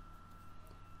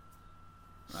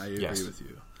 I agree with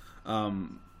you.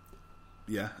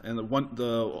 Yeah, and the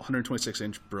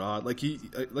 126-inch broad, like you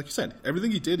said, everything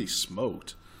he did, he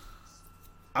smoked.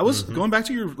 I was going back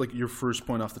to your first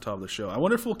point off the top of the show. I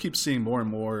wonder if we'll keep seeing more and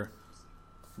more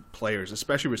players,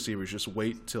 especially receivers, just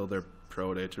wait till their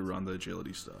pro day to run the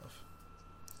agility stuff,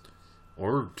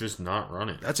 or just not run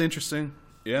it. That's interesting.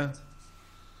 Yeah,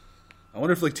 I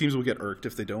wonder if like teams will get irked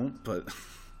if they don't. But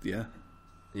yeah,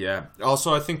 yeah.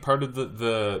 Also, I think part of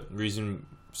the reason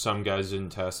some guys didn't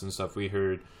test and stuff we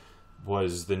heard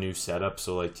was the new setup.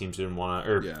 So like teams didn't want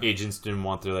to, or agents didn't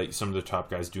want their like some of the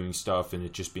top guys doing stuff and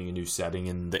it just being a new setting,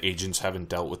 and the agents haven't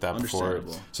dealt with that before.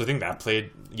 So I think that played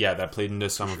into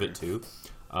some of it too.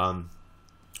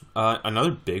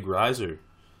 Another big riser,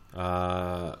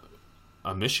 a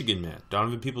Michigan man,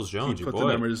 Donovan Peoples-Jones. He put the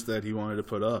numbers that he wanted to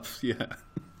put up. Yeah,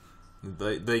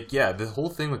 the whole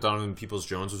thing with Donovan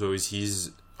Peoples-Jones was always he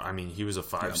was a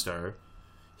 5-star.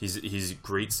 He's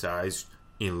great size,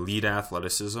 elite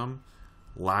athleticism,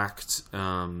 lacked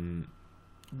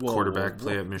quarterback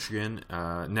play at Michigan.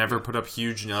 Never put up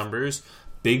huge numbers,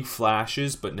 big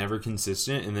flashes, but never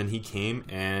consistent. And then he came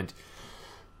and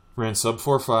ran sub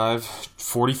 4.5,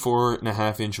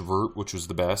 44.5-inch vert, which was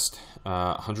the best,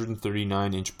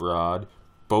 139-inch broad.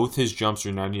 Both his jumps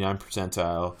are 99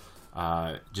 percentile.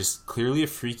 Just clearly a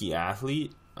freaky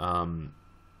athlete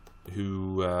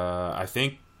who I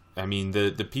think. I mean,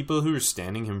 the people who are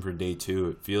standing him for day 2,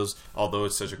 it feels, although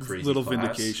it's such a crazy little class,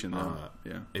 vindication,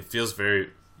 it feels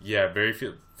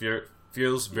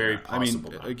feels very possible.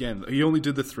 I mean, again, he only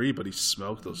did the 3, but he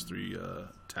smoked those 3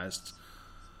 tests.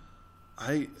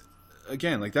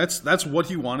 That's what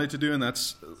he wanted to do, and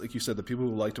that's, like you said, the people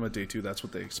who liked him at day 2, that's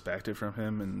what they expected from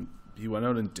him, and he went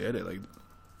out and did it. Like,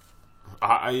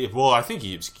 I think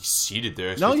he exceeded their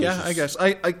expectations. No, yeah, I guess.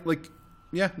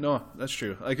 Yeah, no, that's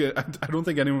true. Like, I don't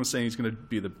think anyone was saying he's going to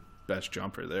be the best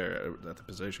jumper there at the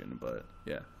position, but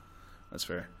yeah, that's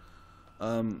fair.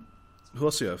 Who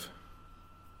else do you have?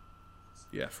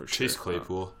 Yeah, for sure. Chase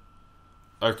Claypool.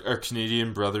 our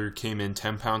Canadian brother came in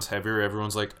 10 pounds heavier.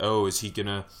 Everyone's like, oh, is he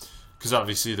gonna? Because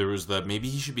obviously there was maybe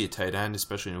he should be a tight end,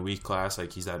 especially in a weak class.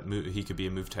 Like he could be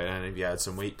a move tight end if he had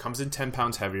some weight. Comes in 10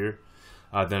 pounds heavier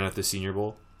than at the Senior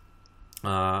Bowl.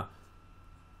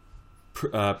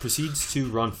 Proceeds to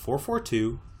run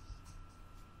 4.42,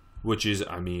 which is,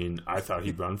 I thought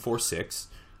he'd run 4.6.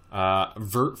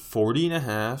 Vert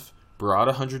 40.5, Barada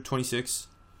 126,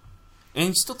 and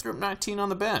he still threw up 19 on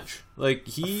the bench. Like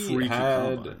he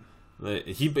had,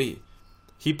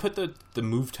 he put the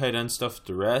move tight end stuff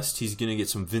to rest. He's gonna get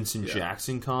some Vincent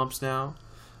Jackson comps now.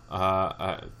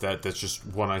 That's just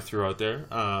one I threw out there.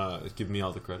 Give me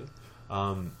all the credit.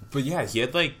 But yeah, he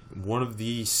had like one of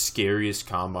the scariest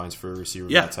combines for a receiver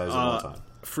that size of all time.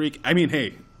 Freak. I mean,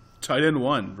 hey, tight end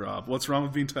 1, Rob. What's wrong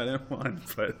with being tight end 1?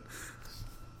 But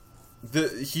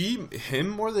him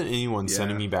more than anyone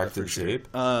sending me back to the tape.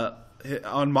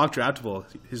 On Mock Draftable,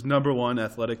 his number 1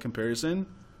 athletic comparison,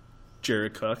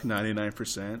 Jared Cook,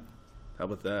 99%. How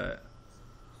about that?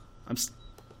 I'm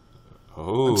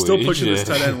still pushing this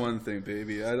tight end 1 thing,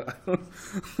 baby. I don't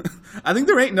I think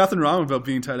there ain't nothing wrong about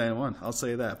being tight end 1. I'll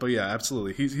say that. But yeah,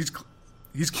 absolutely. He's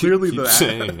clearly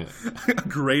a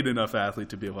great enough athlete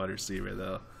to be a wide receiver,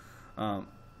 though.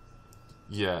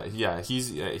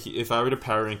 If I were to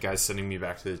power rank guys sending me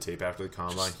back to the tape after the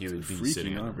combine, he would be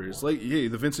sitting on numbers. Like, the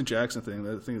Vincent Jackson thing.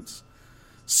 I think it's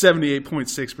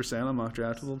 78.6% on Mock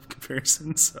Draftable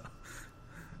comparison. So.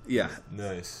 Yeah,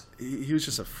 nice. He was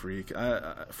just a freak,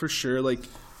 for sure. Like,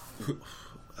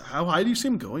 how high do you see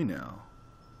him going now?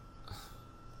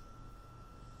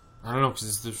 I don't know,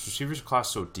 because the receivers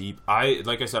class so deep.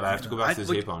 Like I said, I have to go back to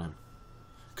the tape on him,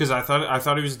 because I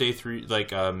thought he was a day 3,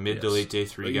 like a mid to late day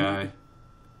 3 guy.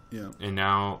 Yeah, and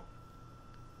now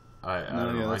I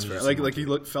don't know. That's fair. Like he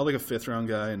felt like a 5th round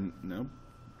guy, and no.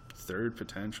 3rd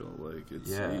potential,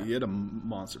 he had a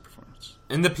monster performance.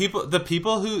 And the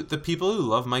people who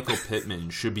love Michael Pittman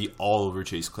should be all over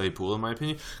Chase Claypool, in my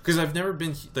opinion, because I've never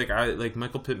been like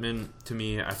Michael Pittman. To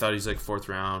me, I thought he's like 4th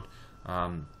round.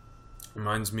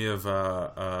 Reminds me of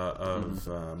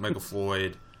Michael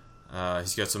Floyd.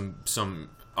 He's got some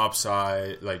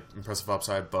upside, like impressive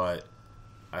upside, but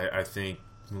I think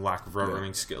lack of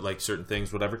running skill, like certain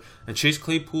things, whatever. And Chase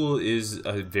Claypool is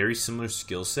a very similar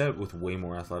skill set with way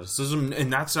more athleticism,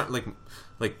 and that's not like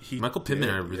Michael Pittman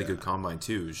had a really good combine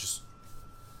too. It's just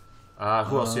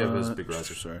who else do you have as a big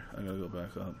riser? Sorry, I gotta go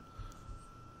back up.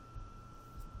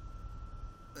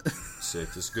 Sick.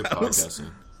 This is good podcasting.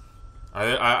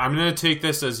 I'm gonna take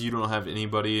this as you don't have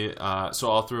anybody,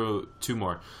 so I'll throw 2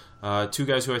 more. 2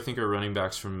 guys who I think are running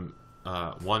backs from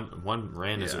one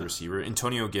ran as a receiver.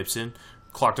 Antonio Gibson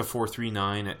clocked a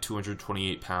 4.39 at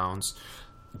 228 pounds.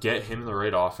 Get him in the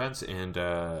right offense, and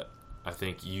I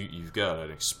think you've got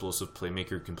an explosive playmaker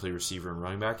who can play receiver and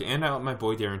running back. And my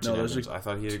boy Darrington Evans. I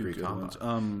thought he had a great combo.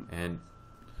 And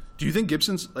do you think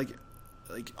Gibson's like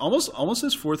almost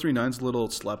his 4.39's a little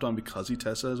slept on because he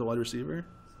tested as a wide receiver?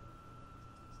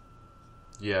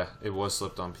 Yeah, it was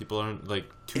slept on. People aren't like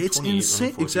 228. It's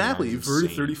insane. Exactly.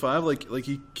 Verted 35. Like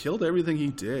he killed everything he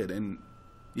did, and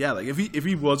yeah, like if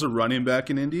he was a running back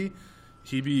in Indy,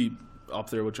 he'd be up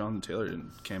there with Jonathan Taylor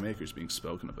and Cam Akers being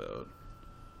spoken about.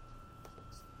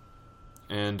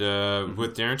 And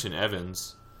with Darrington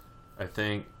Evans, I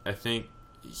think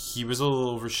he was a little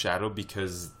overshadowed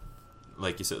because,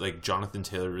 like you said, like Jonathan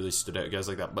Taylor really stood out, guys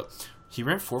like that. But he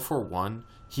ran 4.41.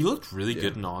 He looked really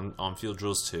good in on-field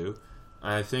drills too.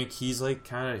 I think he's like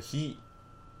he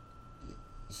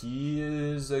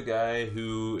is a guy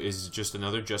who is just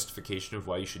another justification of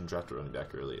why you shouldn't draft a running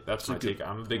back early. That's my take.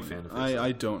 I'm a big fan of his.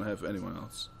 I don't have anyone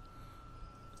else.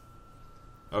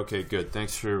 Okay, good.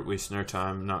 Thanks for wasting our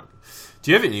time.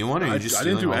 Do you have anyone? Or are you just I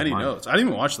didn't do any notes. I didn't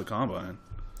even watch the combine.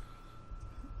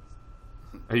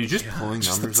 Are you just pulling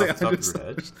numbers off the top of your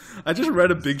head? I just read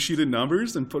a big sheet of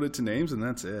numbers and put it to names, and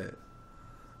that's it.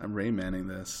 I'm Rain Manning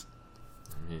this.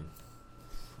 I mean,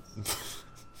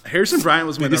 Harrison Bryant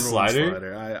was my number one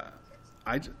slider.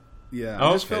 I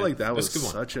just felt like that was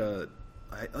such a.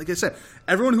 Like I said,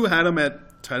 everyone who had him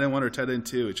at tight end 1 or tight end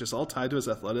 2, it's just all tied to his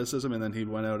athleticism, and then he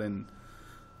went out and.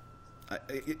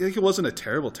 It wasn't a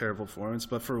terrible performance,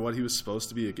 but for what he was supposed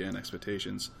to be, again,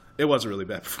 expectations, it was a really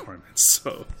bad performance.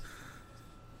 So,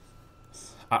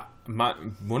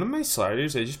 one of my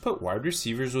sliders, I just put wide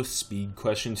receivers with speed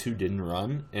questions who didn't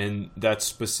run, and that's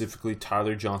specifically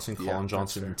Tyler Johnson, Colin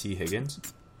Johnson, and T. Higgins.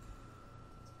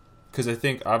 Because I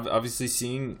think obviously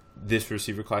seeing this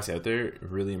receiver class out there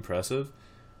really impressive,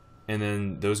 and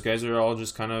then those guys are all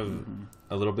just kind of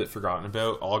a little bit forgotten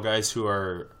about. All guys who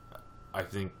are, I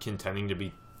think, contending to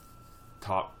be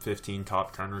top 15,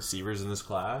 top 10 receivers in this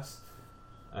class.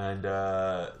 And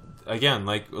again,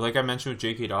 like I mentioned with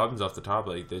J.K. Dobbins off the top,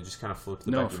 like they just kind of flipped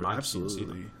the back of your mind.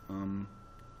 Absolutely.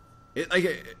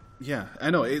 Yeah, I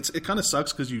know it kind of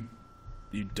sucks because you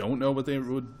don't know what they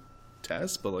would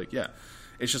test, but like, yeah,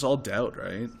 it's just all doubt,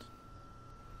 right?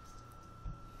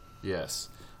 Yes.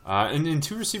 And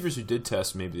two receivers who did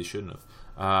test, maybe they shouldn't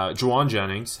have. Juwan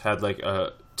Jennings had like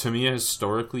to me a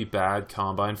historically bad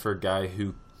combine for a guy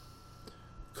who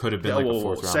could have been a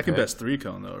fourth round second pick. best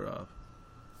 3-cone though, Rob.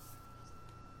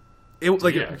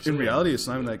 In reality, it's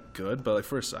not even that good, but like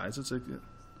for size, it's like,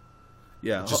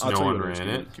 yeah. Just I'll no tell you one what it is. ran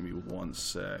it. Give me 1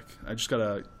 sec. I just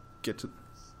gotta get to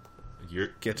You're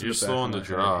the slow on back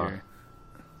the of my head draw. here.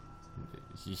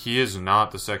 He is not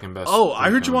the second best. Oh,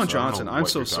 I heard 3-cone, Juwan so I don't Johnson. know I'm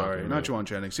what so you're sorry. talking Not about. Juwan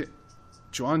Jennings.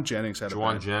 Juwan Jennings had Juwan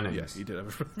a bad... Jennings. Yeah, he did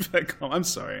have a bad call. I'm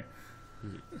sorry.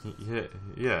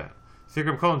 Yeah. I think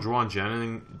I'm calling Juwan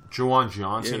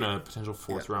Johnson Yeah. a potential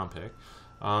fourth round pick.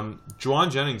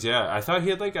 Juwan Jennings, yeah, I thought he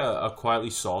had like a quietly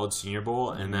solid Senior Bowl,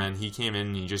 and then he came in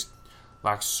and he just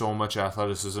lacked so much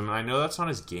athleticism. And I know that's not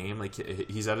his game; like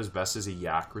he's at his best as a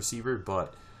yak receiver,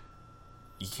 but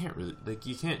you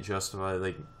can't justify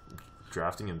like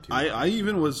drafting him too. I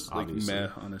even was like obviously. meh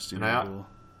on his Senior And Bowl.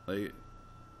 Like,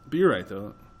 but you're right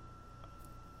though.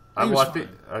 I was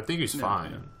think he's Yeah,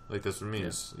 fine. yeah. Like that's what I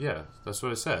mean. Yeah. That's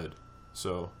what I said.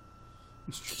 So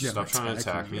Yeah, stop trying to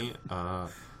attack me. me. I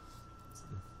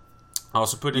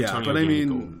also put Yeah, Antonio but I Gibson.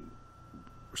 mean,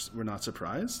 we're not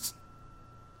surprised.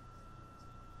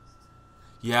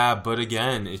 Yeah, but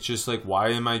again, it's just like, why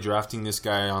am I drafting this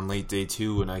guy on late day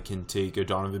 2 when I can take a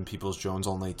Donovan Peoples-Jones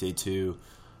on late day 2?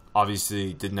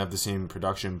 Obviously, didn't have the same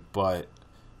production, but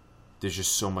there's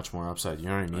just so much more upside. You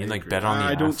know what I mean? Like, agree. bet on the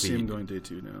I athlete. don't see him going day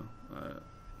 2 now.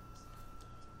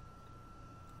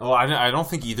 Oh, I don't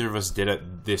think either of us did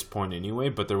at this point anyway,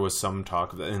 but there was some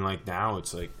talk of that. And like now,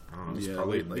 it's like, I don't know, it's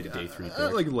probably late, day 3 pick.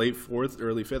 like late 4th,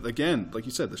 early 5th. Again, like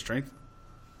you said, the strength.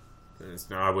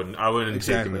 No, I wouldn't take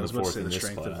Exactly. him I in was the about to fourth say in the this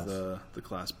strength class. of the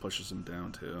class pushes him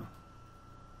down too.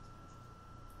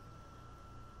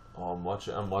 Oh, I'm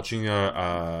watching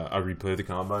a replay of the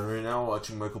combine right now.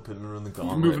 Watching Michael Pittman run the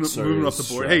gauntlet. Moving Sorry, off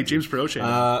the board. Hey, James Prochet,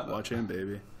 watch him,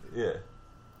 baby. Yeah.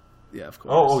 Yeah, of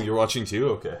course. Oh, you're watching too?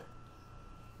 Okay.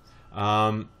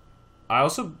 I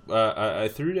also I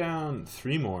threw down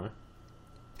 3 more: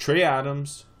 Trey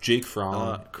Adams, Jake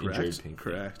Fromm, and Jared Pinkney.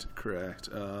 Correct.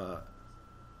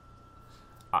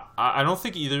 I don't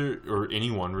think either or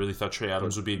anyone really thought Trey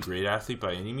Adams would be a great athlete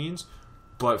by any means,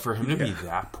 but for him to be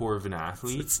that poor of an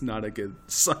athlete, It's not a good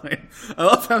sign. I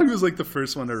love how he was like the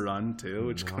first one to run too,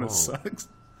 which kind No. of sucks.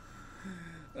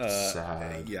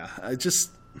 sad. Yeah,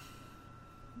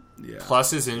 yeah,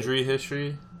 Plus his injury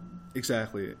history.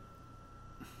 exactly.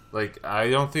 Like, I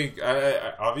don't think...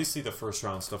 I obviously, the first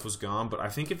round stuff was gone, but I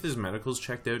think if his medicals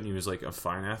checked out and he was, like, a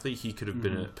fine athlete, he could have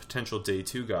been a potential day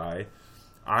 2 guy.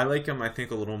 I like him, I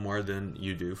think, a little more than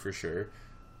you do, for sure.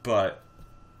 But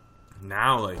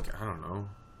now, like, I don't know.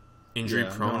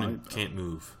 Injury-prone and can't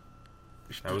move.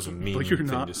 That was a mean But you're thing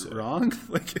not to say. wrong.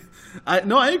 Like, I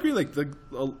agree. Like, the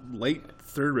late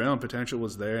 3rd round potential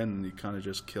was there, and he kind of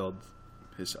just killed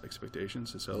his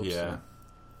expectations, his hopes. Yeah.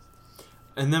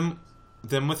 And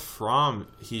then with Fromm,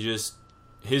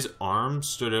 his arm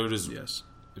stood out as Yes.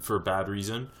 for a bad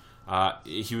reason.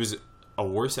 He was a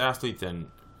worse athlete than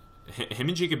him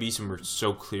and Jacob Eason were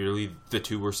so clearly the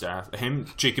 2 worst athletes. Him,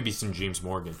 Jacob Eason, James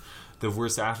Morgan, the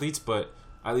worst athletes. But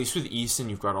at least with Eason,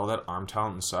 you've got all that arm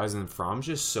talent and size, and then Fromm's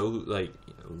just so like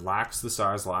lacks the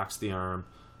size, lacks the arm.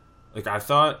 Like, I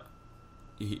thought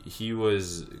he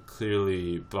was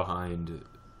clearly behind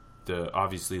the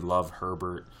obviously love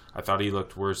Herbert. I thought he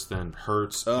looked worse than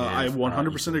Hurts. I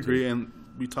 100% agree, and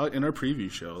we talked in our preview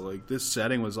show. Like, this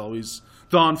setting was always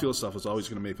the on-field stuff was always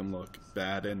going to make him look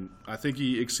bad, and I think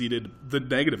he exceeded the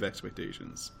negative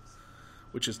expectations,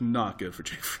 which is not good for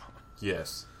Jay Fromm.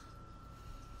 Yes.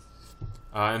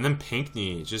 And then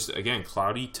Pinkney, just again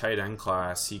cloudy tight end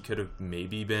class. He could have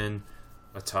maybe been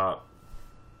a top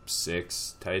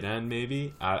 6 tight end,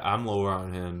 maybe. I'm lower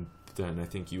on him than I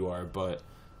think you are, but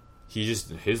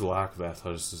his lack of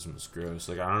athleticism is gross.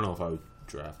 Like, I don't know if I would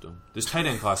draft him. This tight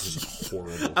end class is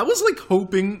horrible. I was like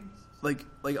hoping, like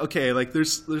okay, like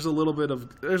there's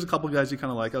a couple guys you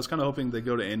kind of like. I was kind of hoping they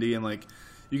go to Indy and like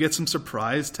you get some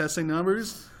surprise testing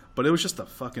numbers, but it was just the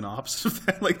fucking opposite of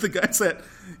that. Like, the guys that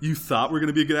you thought were going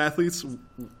to be good athletes.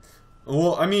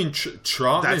 Well, I mean,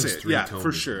 Trotman's That's it. 3 Yeah, tone for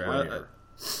is sure. rare.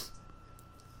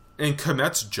 And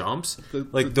Komet's jumps, The-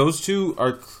 those two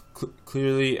are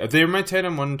clearly they're my tight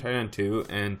end 1 and tight end 2,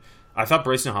 and I thought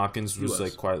Bryson Hopkins was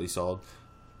like quietly solid,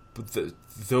 but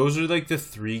those are like the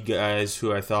 3 guys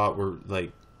who I thought were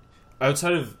like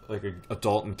outside of like a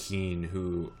Dalton Keene,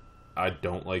 who I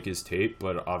don't like his tape,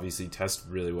 but obviously tests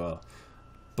really well.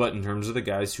 But in terms of the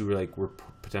guys who were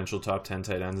potential top 10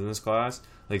 tight ends in this class,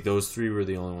 like those three were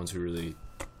the only ones who really.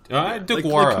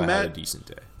 DeGuara had a decent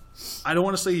day. I don't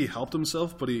want to say he helped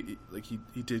himself, but he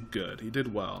did good. He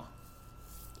did well.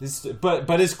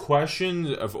 But his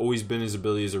question have always been his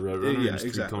ability as a route runner. Yeah,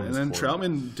 exactly. And then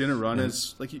Troutman didn't run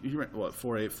as like he ran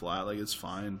 4.8 flat, like it's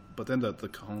fine. But then the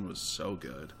cone was so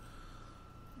good.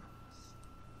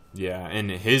 Yeah, and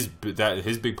his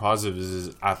big positive is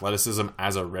his athleticism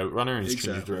as a route runner and his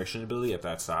change of direction ability at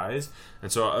that size.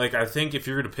 And so, like, I think if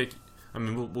you're going to pick, I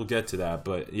mean, we'll get to that,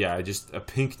 but yeah, a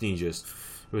Pinckney just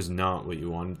was not what you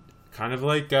want. Kind of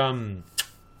like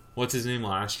what's his name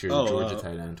last year, the Georgia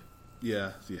tight end.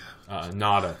 Yeah.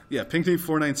 Nada. Yeah, Pinckney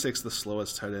 4.96, the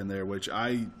slowest tight end there, which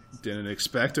I didn't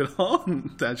expect at all.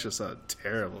 That's just a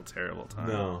terrible, terrible time.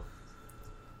 No.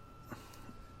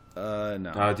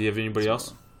 No. Do you have anybody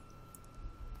else?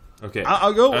 Okay,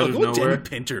 I'll go Danny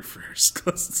Pinter first.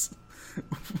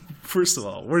 First of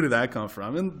all, where did that come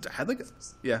from? And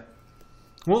yeah.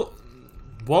 Well,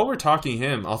 while we're talking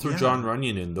him, I'll throw John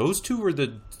Runyon in. Those two were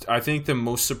the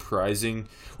most surprising.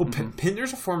 Well,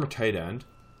 Pinter's a former tight end.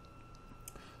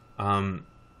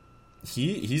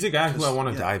 He's a guy who I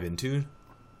want to dive into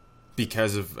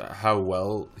because of how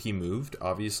well he moved,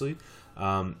 obviously.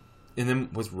 And then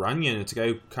with Runyon, it's a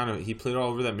guy who he played all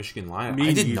over that Michigan line.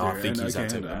 I did not think he's that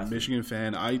type of athlete. Michigan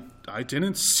fan. I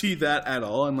didn't see that at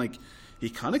all, and he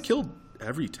kind of killed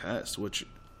every test, which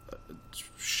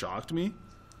shocked me.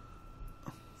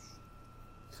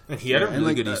 And he had a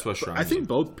really good East-West run. I think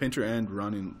both Pinter and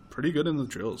Runyon pretty good in the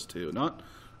drills too. Not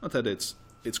that it's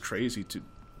crazy to.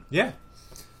 Yeah.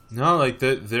 No, like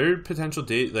their potential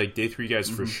day 3 guys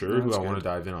for sure who I want to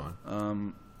dive in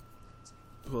on.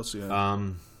 Who else do you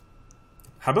have?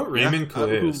 How about Raymond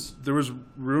Calais? There was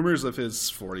rumors of his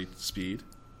 40 speed.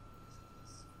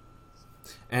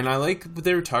 And I like what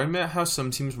they were talking about, how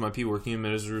some teams might be working him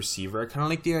as a receiver. I kind of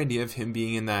like the idea of him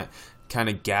being in that kind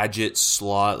of gadget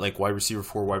slot, like wide receiver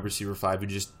 4, wide receiver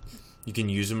 5, you can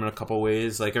use him in a couple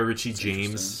ways, like a Richie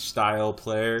James style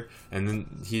player. And then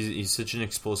he's such an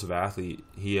explosive athlete.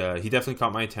 He definitely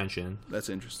caught my attention. That's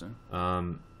interesting.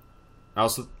 I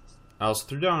also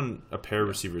threw down a pair of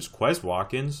receivers, Quez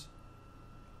Watkins.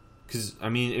 Because, I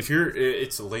mean, if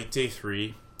it's late day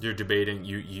 3, you're debating,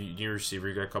 you're a receiver,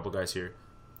 you got a couple guys here.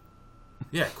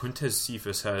 Yeah, Quintez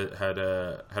Cephas had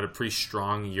a pretty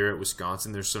strong year at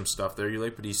Wisconsin. There's some stuff there you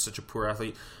like, but he's such a poor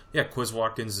athlete. Yeah, Quez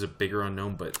Watkins is a bigger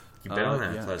unknown, but you bet on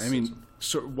that. Yeah. I mean,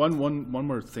 so one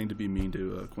more thing to be mean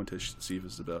to Quintez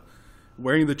Cephas about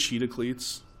wearing the cheetah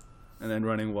cleats and then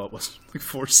running what was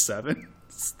 4.7.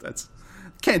 That's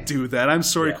can't do that. I'm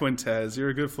sorry, Quintez. You're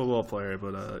a good football player,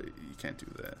 but you can't do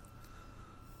that.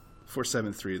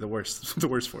 4.73, the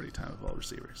worst 40 time of all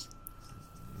receivers.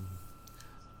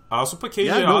 I also put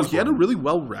KJ Osborne. He had a really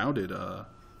well-rounded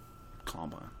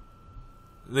combine.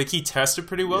 Like, he tested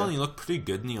pretty well, and he looked pretty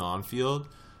good in the on-field.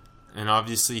 And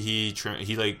obviously, he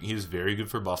was very good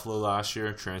for Buffalo last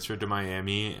year. Transferred to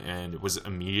Miami, and was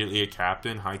immediately a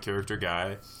captain, high-character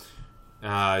guy.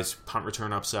 His punt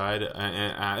return upside,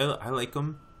 and I like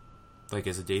him. Like,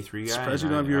 as a day 3 guy. Surprised you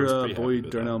don't have your boy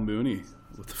Darnell Mooney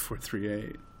with the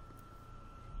 4.38.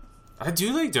 I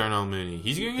do like Darnell Mooney.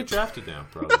 He's going to get drafted now,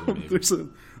 probably. Maybe.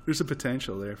 There's a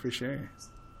potential there for sure.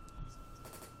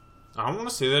 I don't want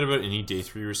to say that about any day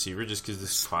 3 receiver just because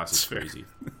this class is crazy.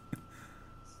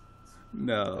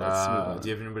 No. Do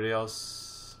you have anybody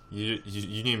else? You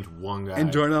named one guy.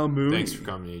 And Darnell Mooney. Thanks for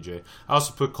coming, AJ. I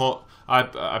also put Cole.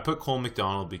 I put Cole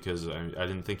McDonald because I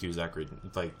didn't think he was that great.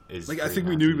 I think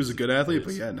we knew he was a good athlete,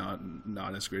 but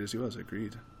not as great as he was.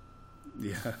 Agreed.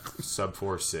 Yeah. Sub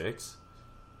 4.6.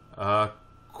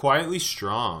 Quietly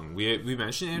strong. We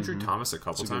mentioned Andrew Thomas a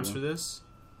couple times for this.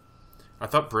 I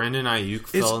thought Brandon Ayuk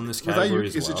fell in this category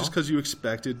as well. Is it just because you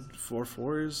expected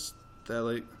 4.4s that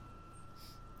like?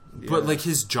 Yeah. But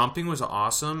his jumping was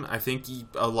awesome. I think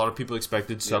a lot of people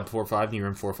expected sub 4.5 and he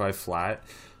ran 4.5 flat.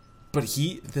 But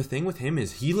the thing with him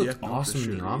is he looked awesome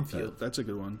in the on-field. That's a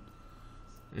good one.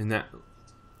 And that,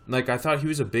 I thought he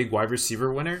was a big wide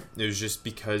receiver winner. It was just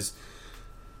because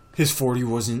his 40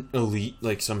 wasn't elite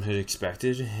like some had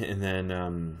expected, and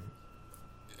then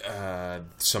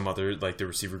some other the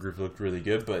receiver group looked really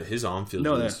good, but his on-field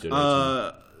really stood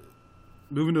out.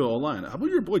 Moving to O-line, how about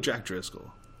your boy Jack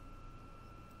Driscoll?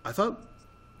 I thought,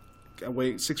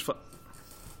 6'5".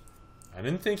 I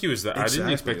didn't think he was that. Exactly. I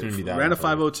didn't expect him to be that. Ran a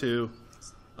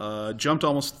 5.02, jumped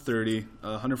almost 30,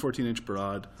 114-inch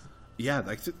broad. Yeah,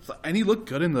 and he looked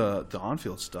good in the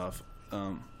on-field stuff.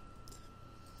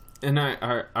 And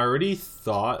I already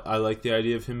thought I liked the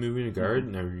idea of him moving to guard,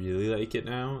 and I really like it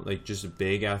now. Like, just a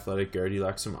big athletic guard. He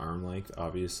lacks some arm length,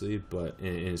 obviously, but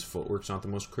and his footwork's not the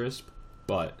most crisp.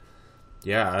 But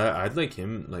yeah, I'd like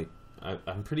him. Like,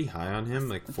 I'm pretty high on him.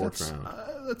 Like, fourth round.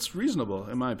 That's reasonable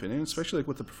in my opinion, especially like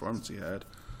with the performance he had.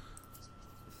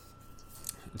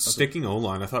 Sticking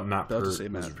O-line, I thought Matt Pert was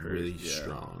Pert, really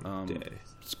strong day.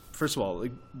 First of all,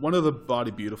 like one of the body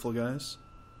beautiful guys.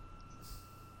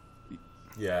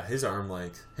 Yeah, his arm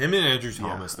length. Him and Andrew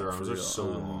Thomas, their arms are so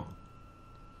long.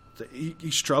 He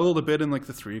struggled a bit in like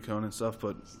the 3-cone and stuff,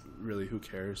 but really, who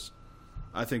cares?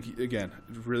 I think again,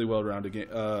 really well-rounded game,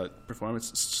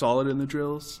 performance, solid in the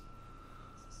drills.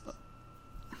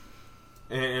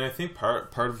 And I think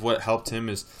part of what helped him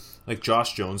is like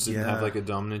Josh Jones didn't have like a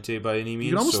dominant day by any means.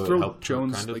 You can almost so throw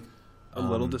Jones kind of, like a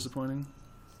little disappointing.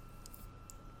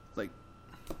 Like,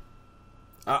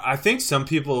 I think some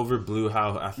people overblew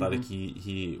how athletic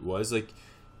he was. Like,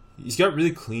 he's got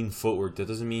really clean footwork. That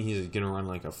doesn't mean he's gonna run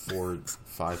like a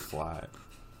 4.5 flat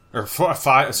or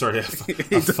 4.5. Sorry, a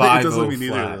 5.0 doesn't mean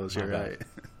either flat. of those. You're right.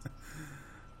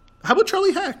 How about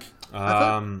Charlie Heck? I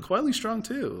thought quietly strong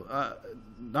too.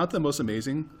 Not the most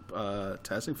amazing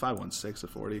testing, 5.16 at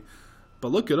 40, but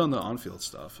look good on the on-field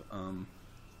stuff. I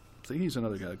think he's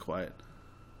another guy quiet.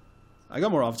 I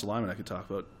got more offensive linemen I could talk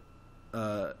about.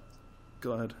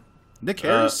 Go ahead. Nick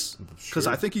Harris, because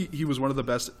sure. I think he was one of the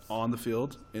best on the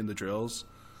field in the drills.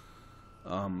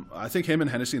 I think him and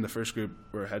Hennessy in the first group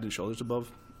were head and shoulders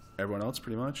above everyone else,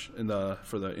 pretty much,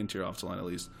 for the interior offensive line at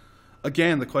least.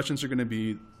 Again, the questions are going to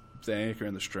be the anchor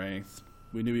and the strength.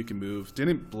 We knew he could move.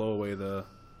 Didn't blow away the...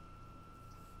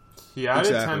 He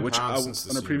added 10 which pounds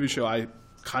on a previous show I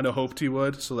kind of hoped he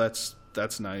would, so that's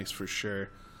nice for sure.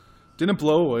 Didn't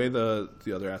blow away the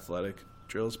other athletic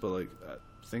drills, but like I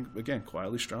think again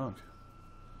quietly strong.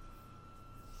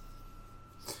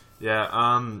 Yeah,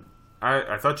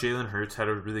 I thought Jalen Hurts had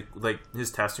a really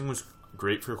his testing was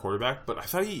great for a quarterback, but I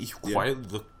thought he quietly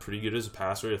looked pretty good as a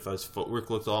passer. I thought his footwork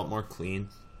looked a lot more clean.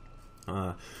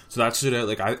 So that stood out.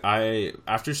 Like I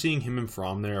after seeing him and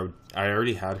Fromm there, I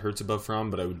already had Hurts above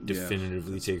Fromm, but I would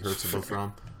definitively take Hurts above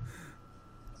Fromm.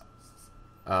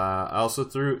 I also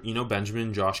threw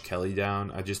Benjamin, Josh Kelly down.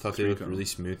 I just thought they looked really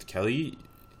smooth. Kelly's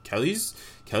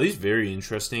very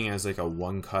interesting as like a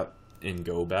one cut and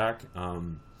go back.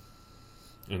 And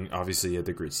obviously he had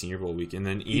the great Senior Bowl week, and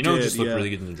then just looked really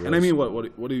good in the drills. And I mean, what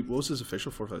was his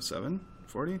official 4.57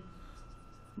 40?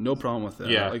 No problem with that.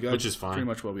 Yeah, which is fine. Pretty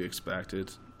much what we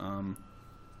expected.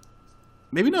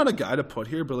 Maybe not a guy to put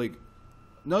here, but like,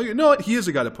 no, you know what? He is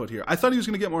a guy to put here. I thought he was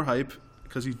going to get more hype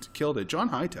because he killed it. John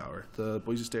Hightower, the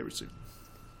Boise State receiver.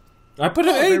 I put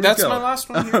it. Hey, that's my last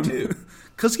one here too.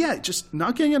 Because just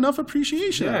not getting enough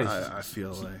appreciation. Yeah, I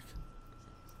feel like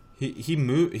he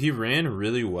moved. He ran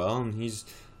really well, and his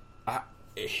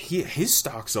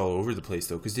stock's all over the place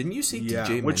though. Because didn't you say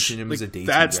DJ mentioned him as a day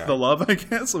that's guy? The love, I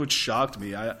guess, which shocked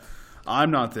me.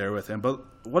 I'm not there with him, but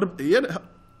But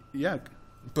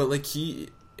like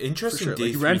interesting sure. day.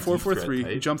 Like he ran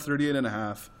 4.43. He jumped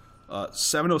 38.5.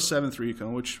 7.07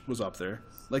 3-cone, which was up there.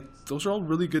 Like those are all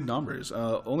really good numbers.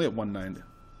 Only at 190.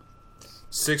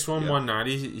 6'1",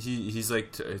 190. He's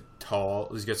like tall.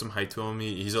 He's got some height to him.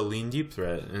 He's a lean deep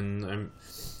threat, and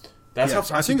that's how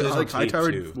fast I think he plays like on tape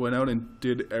Hightower too. went out and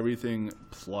did everything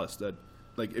plus that.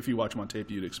 Like if you watch him on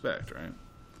tape, you'd expect, right?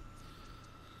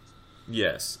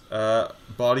 Yes.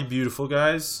 Body beautiful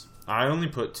guys. I only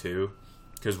put 2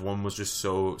 because one was just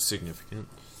so significant.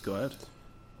 Go ahead.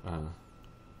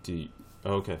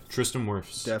 Okay. Tristan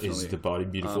Wirfs Definitely. is the body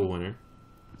beautiful winner.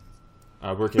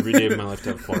 I work every day of my life to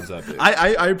have quads that big.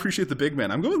 I appreciate the big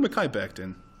man. I'm going with Mekhi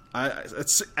Becton. At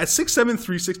 6'7",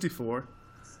 364.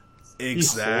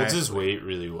 Exactly. He holds his weight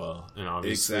really well, and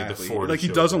obviously the 40 like he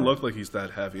doesn't look like he's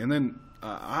that heavy. And then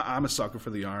I'm a sucker for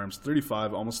the arms.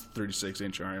 35, almost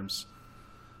 36-inch arms.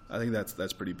 I think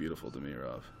that's pretty beautiful to me,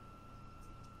 Rob.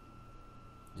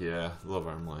 Yeah, love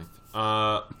arm length.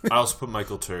 I also put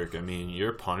Michael Turk. I mean,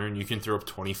 you're a punter and you can throw up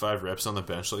 25 reps on the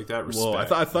bench like that. Respect. Whoa,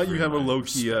 I thought you have a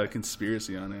low-key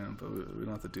conspiracy on him, but we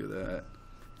don't have to do that.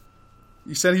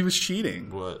 You said he was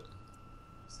cheating. What?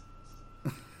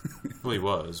 Well, he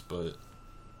was, but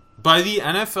by the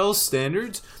NFL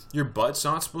standards, your butt's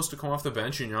not supposed to come off the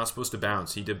bench and you're not supposed to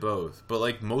bounce. He did both. But,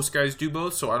 like, most guys do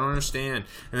both, so I don't understand.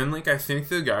 And then, like, I think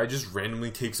the guy just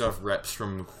randomly takes off reps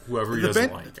from whoever he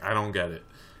doesn't like. I don't get it.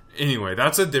 Anyway,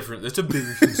 that's a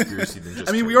bigger conspiracy than just...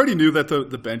 I mean, we already knew that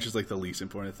the bench is, like, the least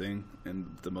important thing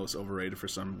and the most overrated for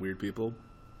some weird people.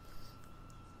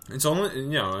 It's only,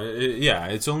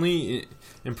 it's only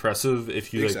impressive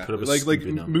if you put up a like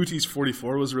stupid number. Mooty's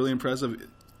 44 was really impressive.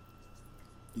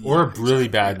 or a really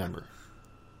bad number.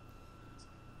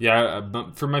 Yeah,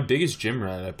 but for my biggest gym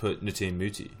rat, I put Natane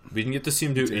Muti. We didn't get to see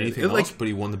him do anything else, but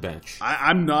he won the bench.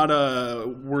 I'm not a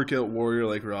workout warrior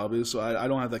like Rob is, so I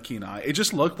don't have that keen eye. It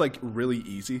just looked like really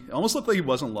easy. It almost looked like he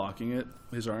wasn't locking it,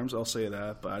 his arms. I'll say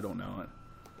that, but I don't know it.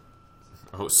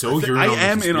 Oh, so you're I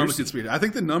am in on the conspiracy. I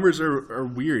think the numbers are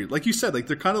weird. Like you said, like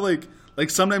they're kind of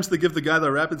like sometimes they give the guy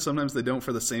the rep and sometimes they don't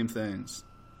for the same things.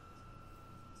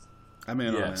 I'm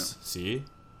in on it. See?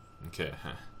 Okay.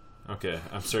 Okay,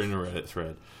 I'm starting a Reddit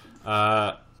thread.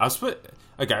 I'll split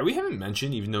a guy we haven't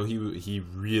mentioned, even though he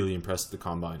really impressed at the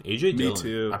combine. AJ Dillon. Me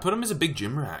too. I put him as a big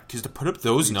gym rat because to put up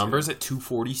those numbers at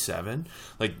 247,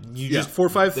 like you just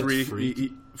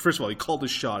 4.53. First of all, he called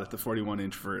his shot at the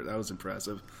 41-inch vert. That was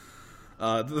impressive.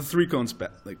 The three cone's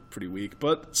like pretty weak,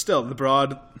 but still the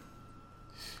broad.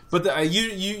 But you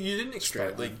didn't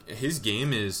expect like his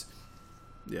game is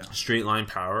straight line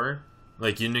power.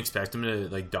 Like, you didn't expect him to,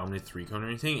 like, dominate three-cone or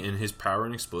anything, and his power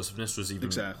and explosiveness was even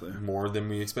more than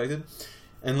we expected.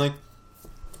 And, like,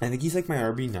 I think he's, like, my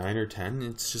RB9 or 10.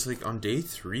 It's just, like, on day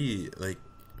 3, like,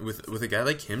 with a guy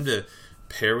like him to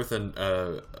pair with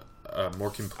a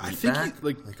more complete back.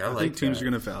 I think teams are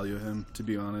going to value him, to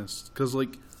be honest. Because,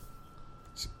 like...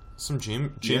 Some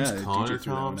James Conner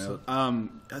comps.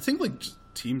 I think, like,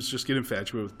 teams just get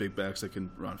infatuated with big backs that can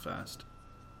run fast.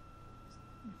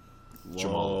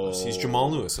 Jamal Lewis. He's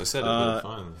Jamal Lewis. I said it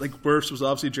finally. Like, Burst was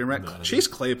obviously a gym rat. Chase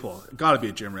Claypool. Got to be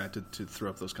a gym rat to throw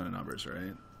up those kind of numbers,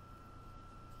 right?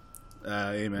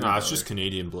 Amen. Nah, it's just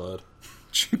Canadian blood.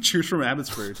 Cheers from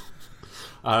Abbotsford.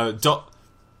 Dalton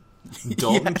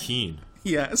Keene.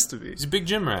 He has to be. He's a big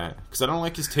gym rat. Because I don't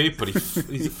like his tape, but he's a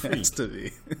freak. He has to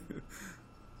be.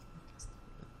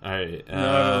 All right.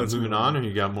 Moving on, or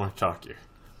you got more to talk here?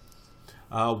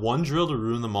 One drill to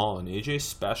ruin them all, an AJ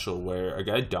special where a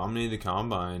guy dominated the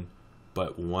combine,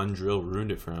 but one drill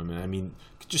ruined it for him. And I mean, you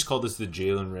could just call this the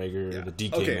Jalen Reagor, the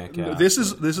DK Metcalf. This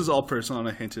is all personal, and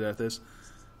I hinted at this.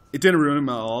 It didn't ruin him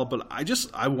at all, but I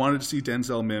wanted to see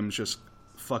Denzel Mims just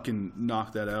fucking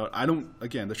knock that out.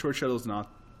 The short shuttle is not.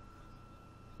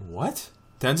 What?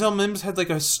 Denzel Mims had like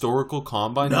a historical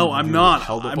combine. No, I'm not.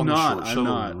 Held up I'm on not. the short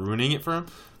shuttle, ruining it for him.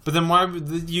 But then why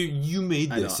would you made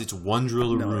this? It's one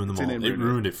drill to ruin them all. It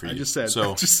ruined it for you. I just said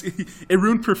so. It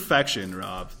ruined perfection,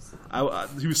 Rob.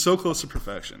 He was so close to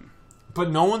perfection. But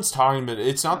no one's talking about it.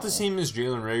 It's not the same as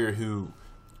Jalen Reagor, who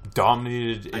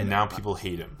dominated and now people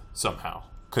hate him somehow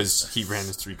because he ran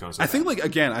his three cones. I think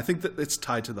that it's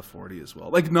tied to the 40 as well.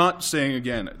 Like, not saying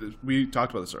again, we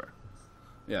talked about this already.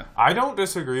 Yeah, I don't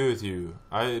disagree with you.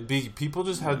 People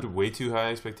just had way too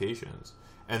high expectations.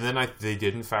 And then they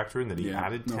didn't factor in that he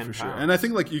added 10 pounds. Sure. And I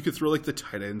think like you could throw like the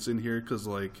tight ends in here because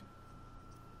like,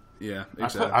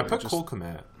 exactly. I put Cole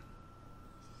Kmet.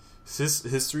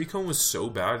 His three cone was so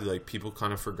bad, like people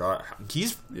kind of forgot.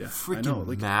 He's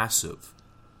freaking massive.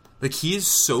 Like he is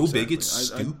so big, it's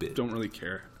stupid. I don't really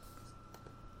care.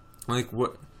 Like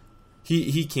what?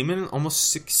 He came in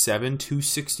almost 6'7",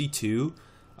 262.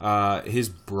 His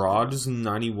broad is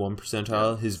 91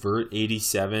 percentile. His vert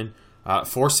 87.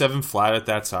 4.7 flat at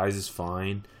that size is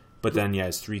fine, but then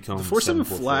his three cone. 4.7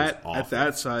 flat at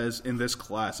that size in this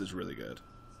class is really good.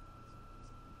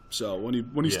 So when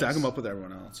you stack them up with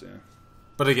everyone else,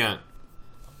 But again,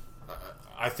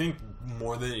 I think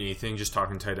more than anything, just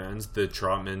talking tight ends, the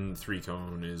Trotman three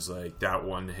cone is like that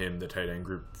won him the tight end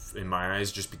group in my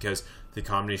eyes, just because the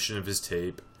combination of his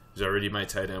tape. He's already my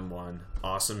tight end one.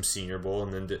 Awesome Senior Bowl,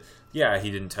 and then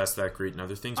he didn't test that great in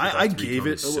other things. But I gave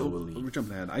it. We're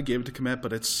jumping ahead. I gave it to Kmet,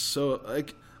 but it's so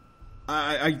like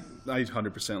I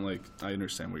 100% like I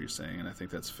understand what you're saying, and I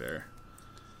think that's fair.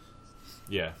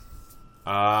 Yeah.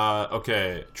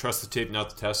 Okay. Trust the tape, not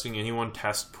the testing. Anyone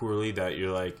test poorly that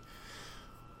you're like,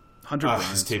 100.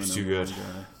 His tape's too good.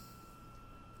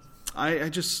 I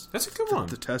just that's a good one.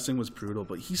 The testing was brutal,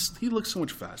 but he looks so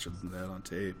much faster than that on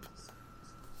tape.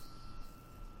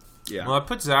 Yeah. Well, I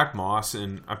put Zach Moss,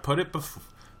 and I put it before,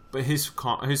 but his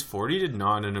 40 did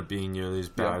not end up being nearly as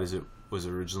bad as it was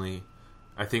originally.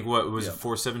 I think it was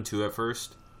 4.72 at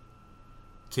first.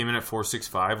 Came in at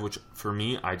 4.65, which for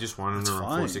me, I just wanted to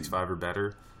run 4.65 or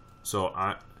better. So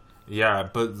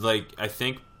but like I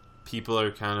think people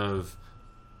are kind of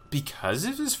because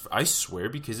of his. I swear,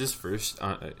 because his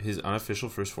his unofficial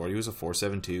first 40 was a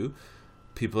 4.72.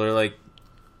 People are like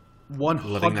 100%.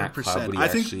 letting that cloud what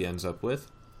he actually ends up with.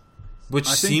 Which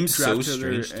seems so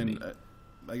strange to me.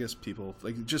 I guess people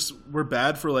we're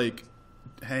bad for like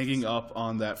hanging up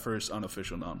on that first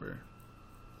unofficial number.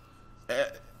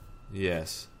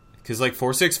 Yes, because like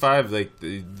 4.65, like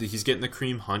he's getting the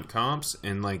Kareem Hunt comps,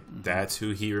 and like that's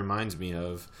who he reminds me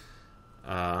of.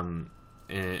 And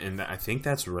and I think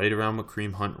that's right around what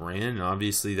Kareem Hunt ran. And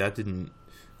obviously, that didn't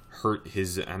hurt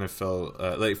his NFL.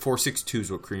 4.62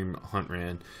 is what Kareem Hunt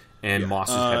ran, and Moss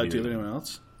is heavier. Do you have anyone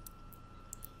else?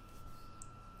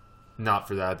 Not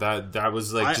for that. That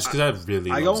was like just because I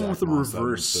really. I love go with Zach the Moss,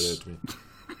 reverse.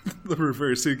 The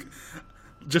reverse.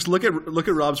 Just look at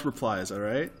Rob's replies. All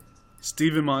right,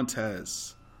 Steven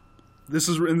Montez. This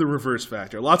is in the reverse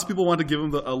factor. Lots of people want to give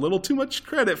him a little too much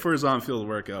credit for his on-field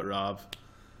workout, Rob.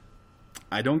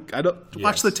 I don't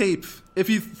watch the tape. If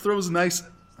he throws nice,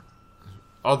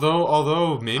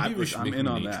 although maybe we should I'm make in him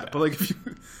on an that. H-back. But like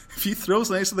if he throws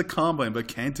nice at the combine but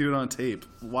can't do it on tape,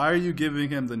 why are you giving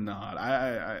him the nod?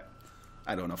 I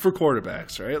don't know. For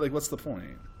quarterbacks, right? Like, what's the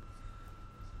point?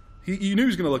 You knew he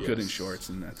was going to look good in shorts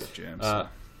and at the gym. So.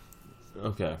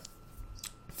 Okay.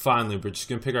 Finally, we're just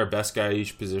gonna pick our best guy at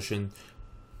each position.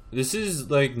 This is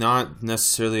like not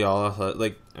necessarily all athletic.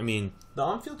 Like, I mean, the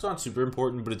on-field's not super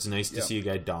important, but it's nice to see a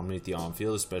guy dominate the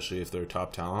on-field, especially if they're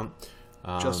top talent.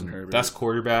 Justin Herbert, best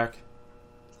quarterback.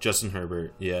 Justin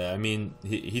Herbert. Yeah, I mean,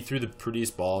 he threw the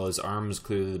prettiest ball. His arm was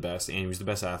clearly the best, and he was the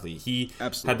best athlete. He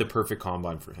had the perfect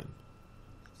combine for him.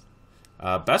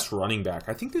 Best running back.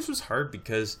 I think this was hard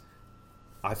because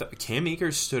I thought Cam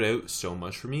Akers stood out so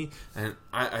much for me, and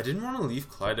I didn't want to leave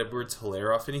Clyde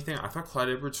Edwards-Helaire off anything. I thought Clyde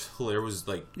Edwards-Helaire was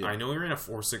like, I know he ran a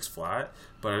 4.6 flat,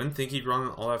 but I didn't think he'd run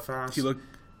all that fast. He looked,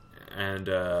 and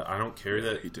I don't care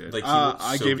that he did. Like,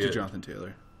 I so gave it good. to Jonathan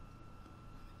Taylor.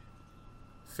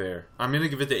 Fair. I'm gonna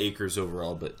give it to Akers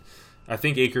overall, but I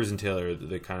think Akers and Taylor are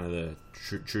the kind of the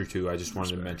true two. I just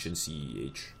wanted to mention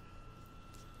CEH.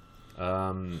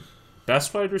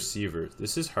 Best wide receiver.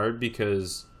 This is hard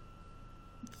because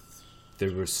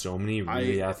there were so many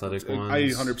really athletic ones. I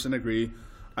 100% agree.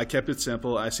 I kept it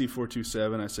simple. I see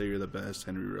 4.27. I say you're the best,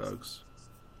 Henry Ruggs.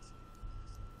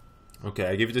 Okay,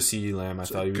 I give it to CeeDee Lamb. I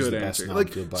thought he was the best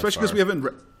non-field by especially because far. we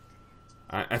haven't.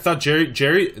 I thought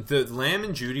the Lamb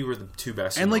and Judy were the two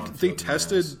best. And like they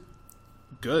tested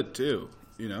good too,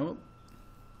 you know.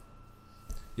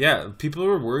 Yeah, people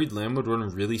were worried Lamb would run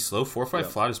really slow. 4.5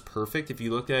 flat is perfect. If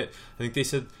you looked at, I think they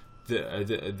said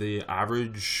the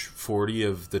average 40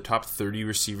 of the top 30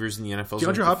 receivers in the NFL is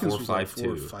DeAndre Hopkins 4.52. was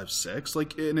like 4.56.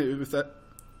 Like with that,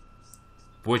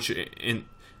 which in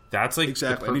that's like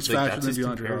exactly, and he's faster than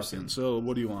DeAndre comparison. Hopkins. So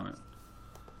what do you want?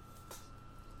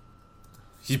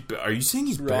 Are you saying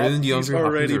he's better than DeAndre Hopkins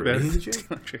already? Better than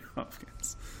DeAndre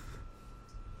Hopkins.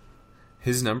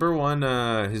 His number one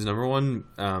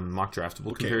mock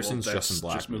draftable comparison is Justin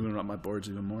Blackmon. Just moving up my boards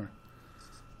even more.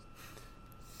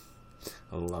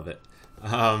 I love it.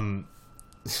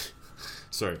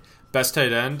 Sorry, best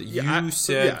tight end. Yeah, you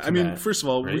said. I mean, first of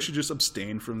all, right? we should just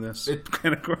abstain from this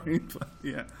category. But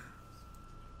yeah.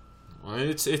 Well,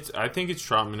 it's. I think it's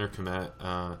Trotman or Kmet.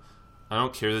 I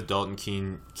don't care that Dalton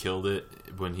Keene killed it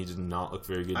when he did not look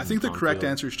very good. I think the correct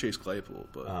answer is Chase Claypool,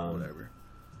 but whatever.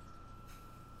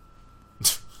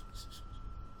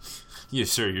 Yeah,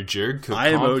 sir, you're Jared Cook.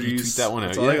 Emojis. You tweet that one out.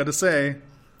 That's all I got to say.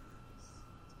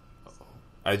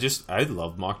 I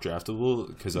love mock draftable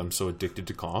because I'm so addicted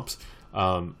to comps.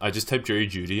 I just typed Jerry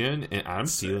Jeudy in, and Adam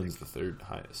Thielen's the third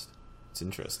highest. It's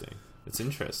interesting. It's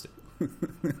interesting. I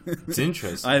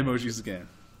emojis again.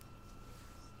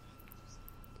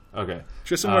 Okay.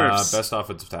 Tristan Wirfs. Best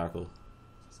offensive tackle.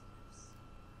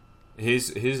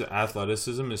 His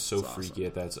athleticism is so freaky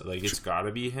at that. Like, it's got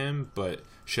to be him, but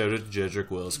shout out to Jedrick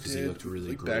Wills because he looked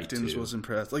really great Becton was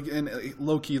impressed. Like, and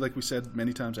low key, like we said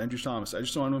many times, Andrew Thomas. I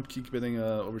just don't want him to keep getting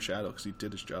overshadowed because he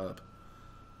did his job.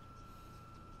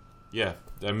 Yeah,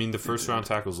 I mean the first round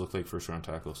tackles look like first round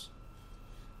tackles.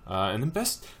 And the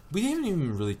best, we haven't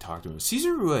even really talked about him.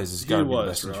 Cesar Ruiz has got to be the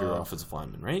best interior offensive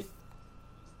lineman, right?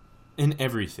 In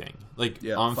everything, like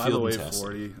on field and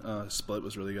testing. 40 split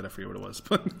was really good. I forget what it was,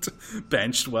 but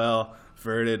benched well,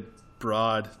 verted,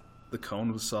 broad. The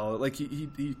cone was solid. Like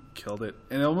he killed it,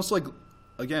 and almost like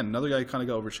again another guy kind of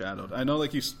got overshadowed. I know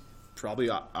like he's probably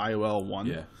IOL 1,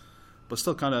 yeah, but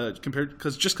still kind of compared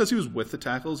because he was with the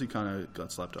tackles, he kind of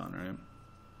got slept on, right?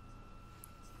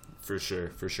 For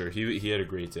sure. He had a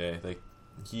great day. Like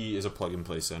he is a plug and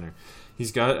play center.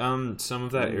 He's got some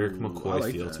of that Eric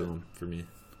McCoy feel to him for me.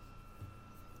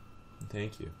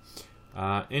 Thank you.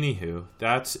 Anywho,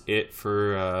 that's it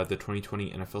for the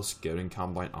 2020 NFL Scouting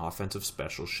Combine Offensive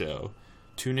Special Show.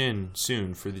 Tune in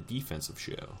soon for the defensive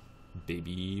show,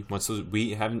 baby.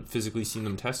 We haven't physically seen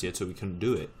them test yet, so we couldn't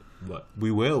do it, but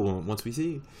we will once we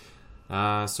see.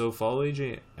 So follow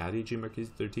AJ at AJ Marquez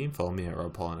 13. Follow me at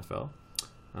Rob Paul NFL.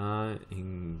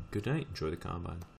 And good night. Enjoy the combine.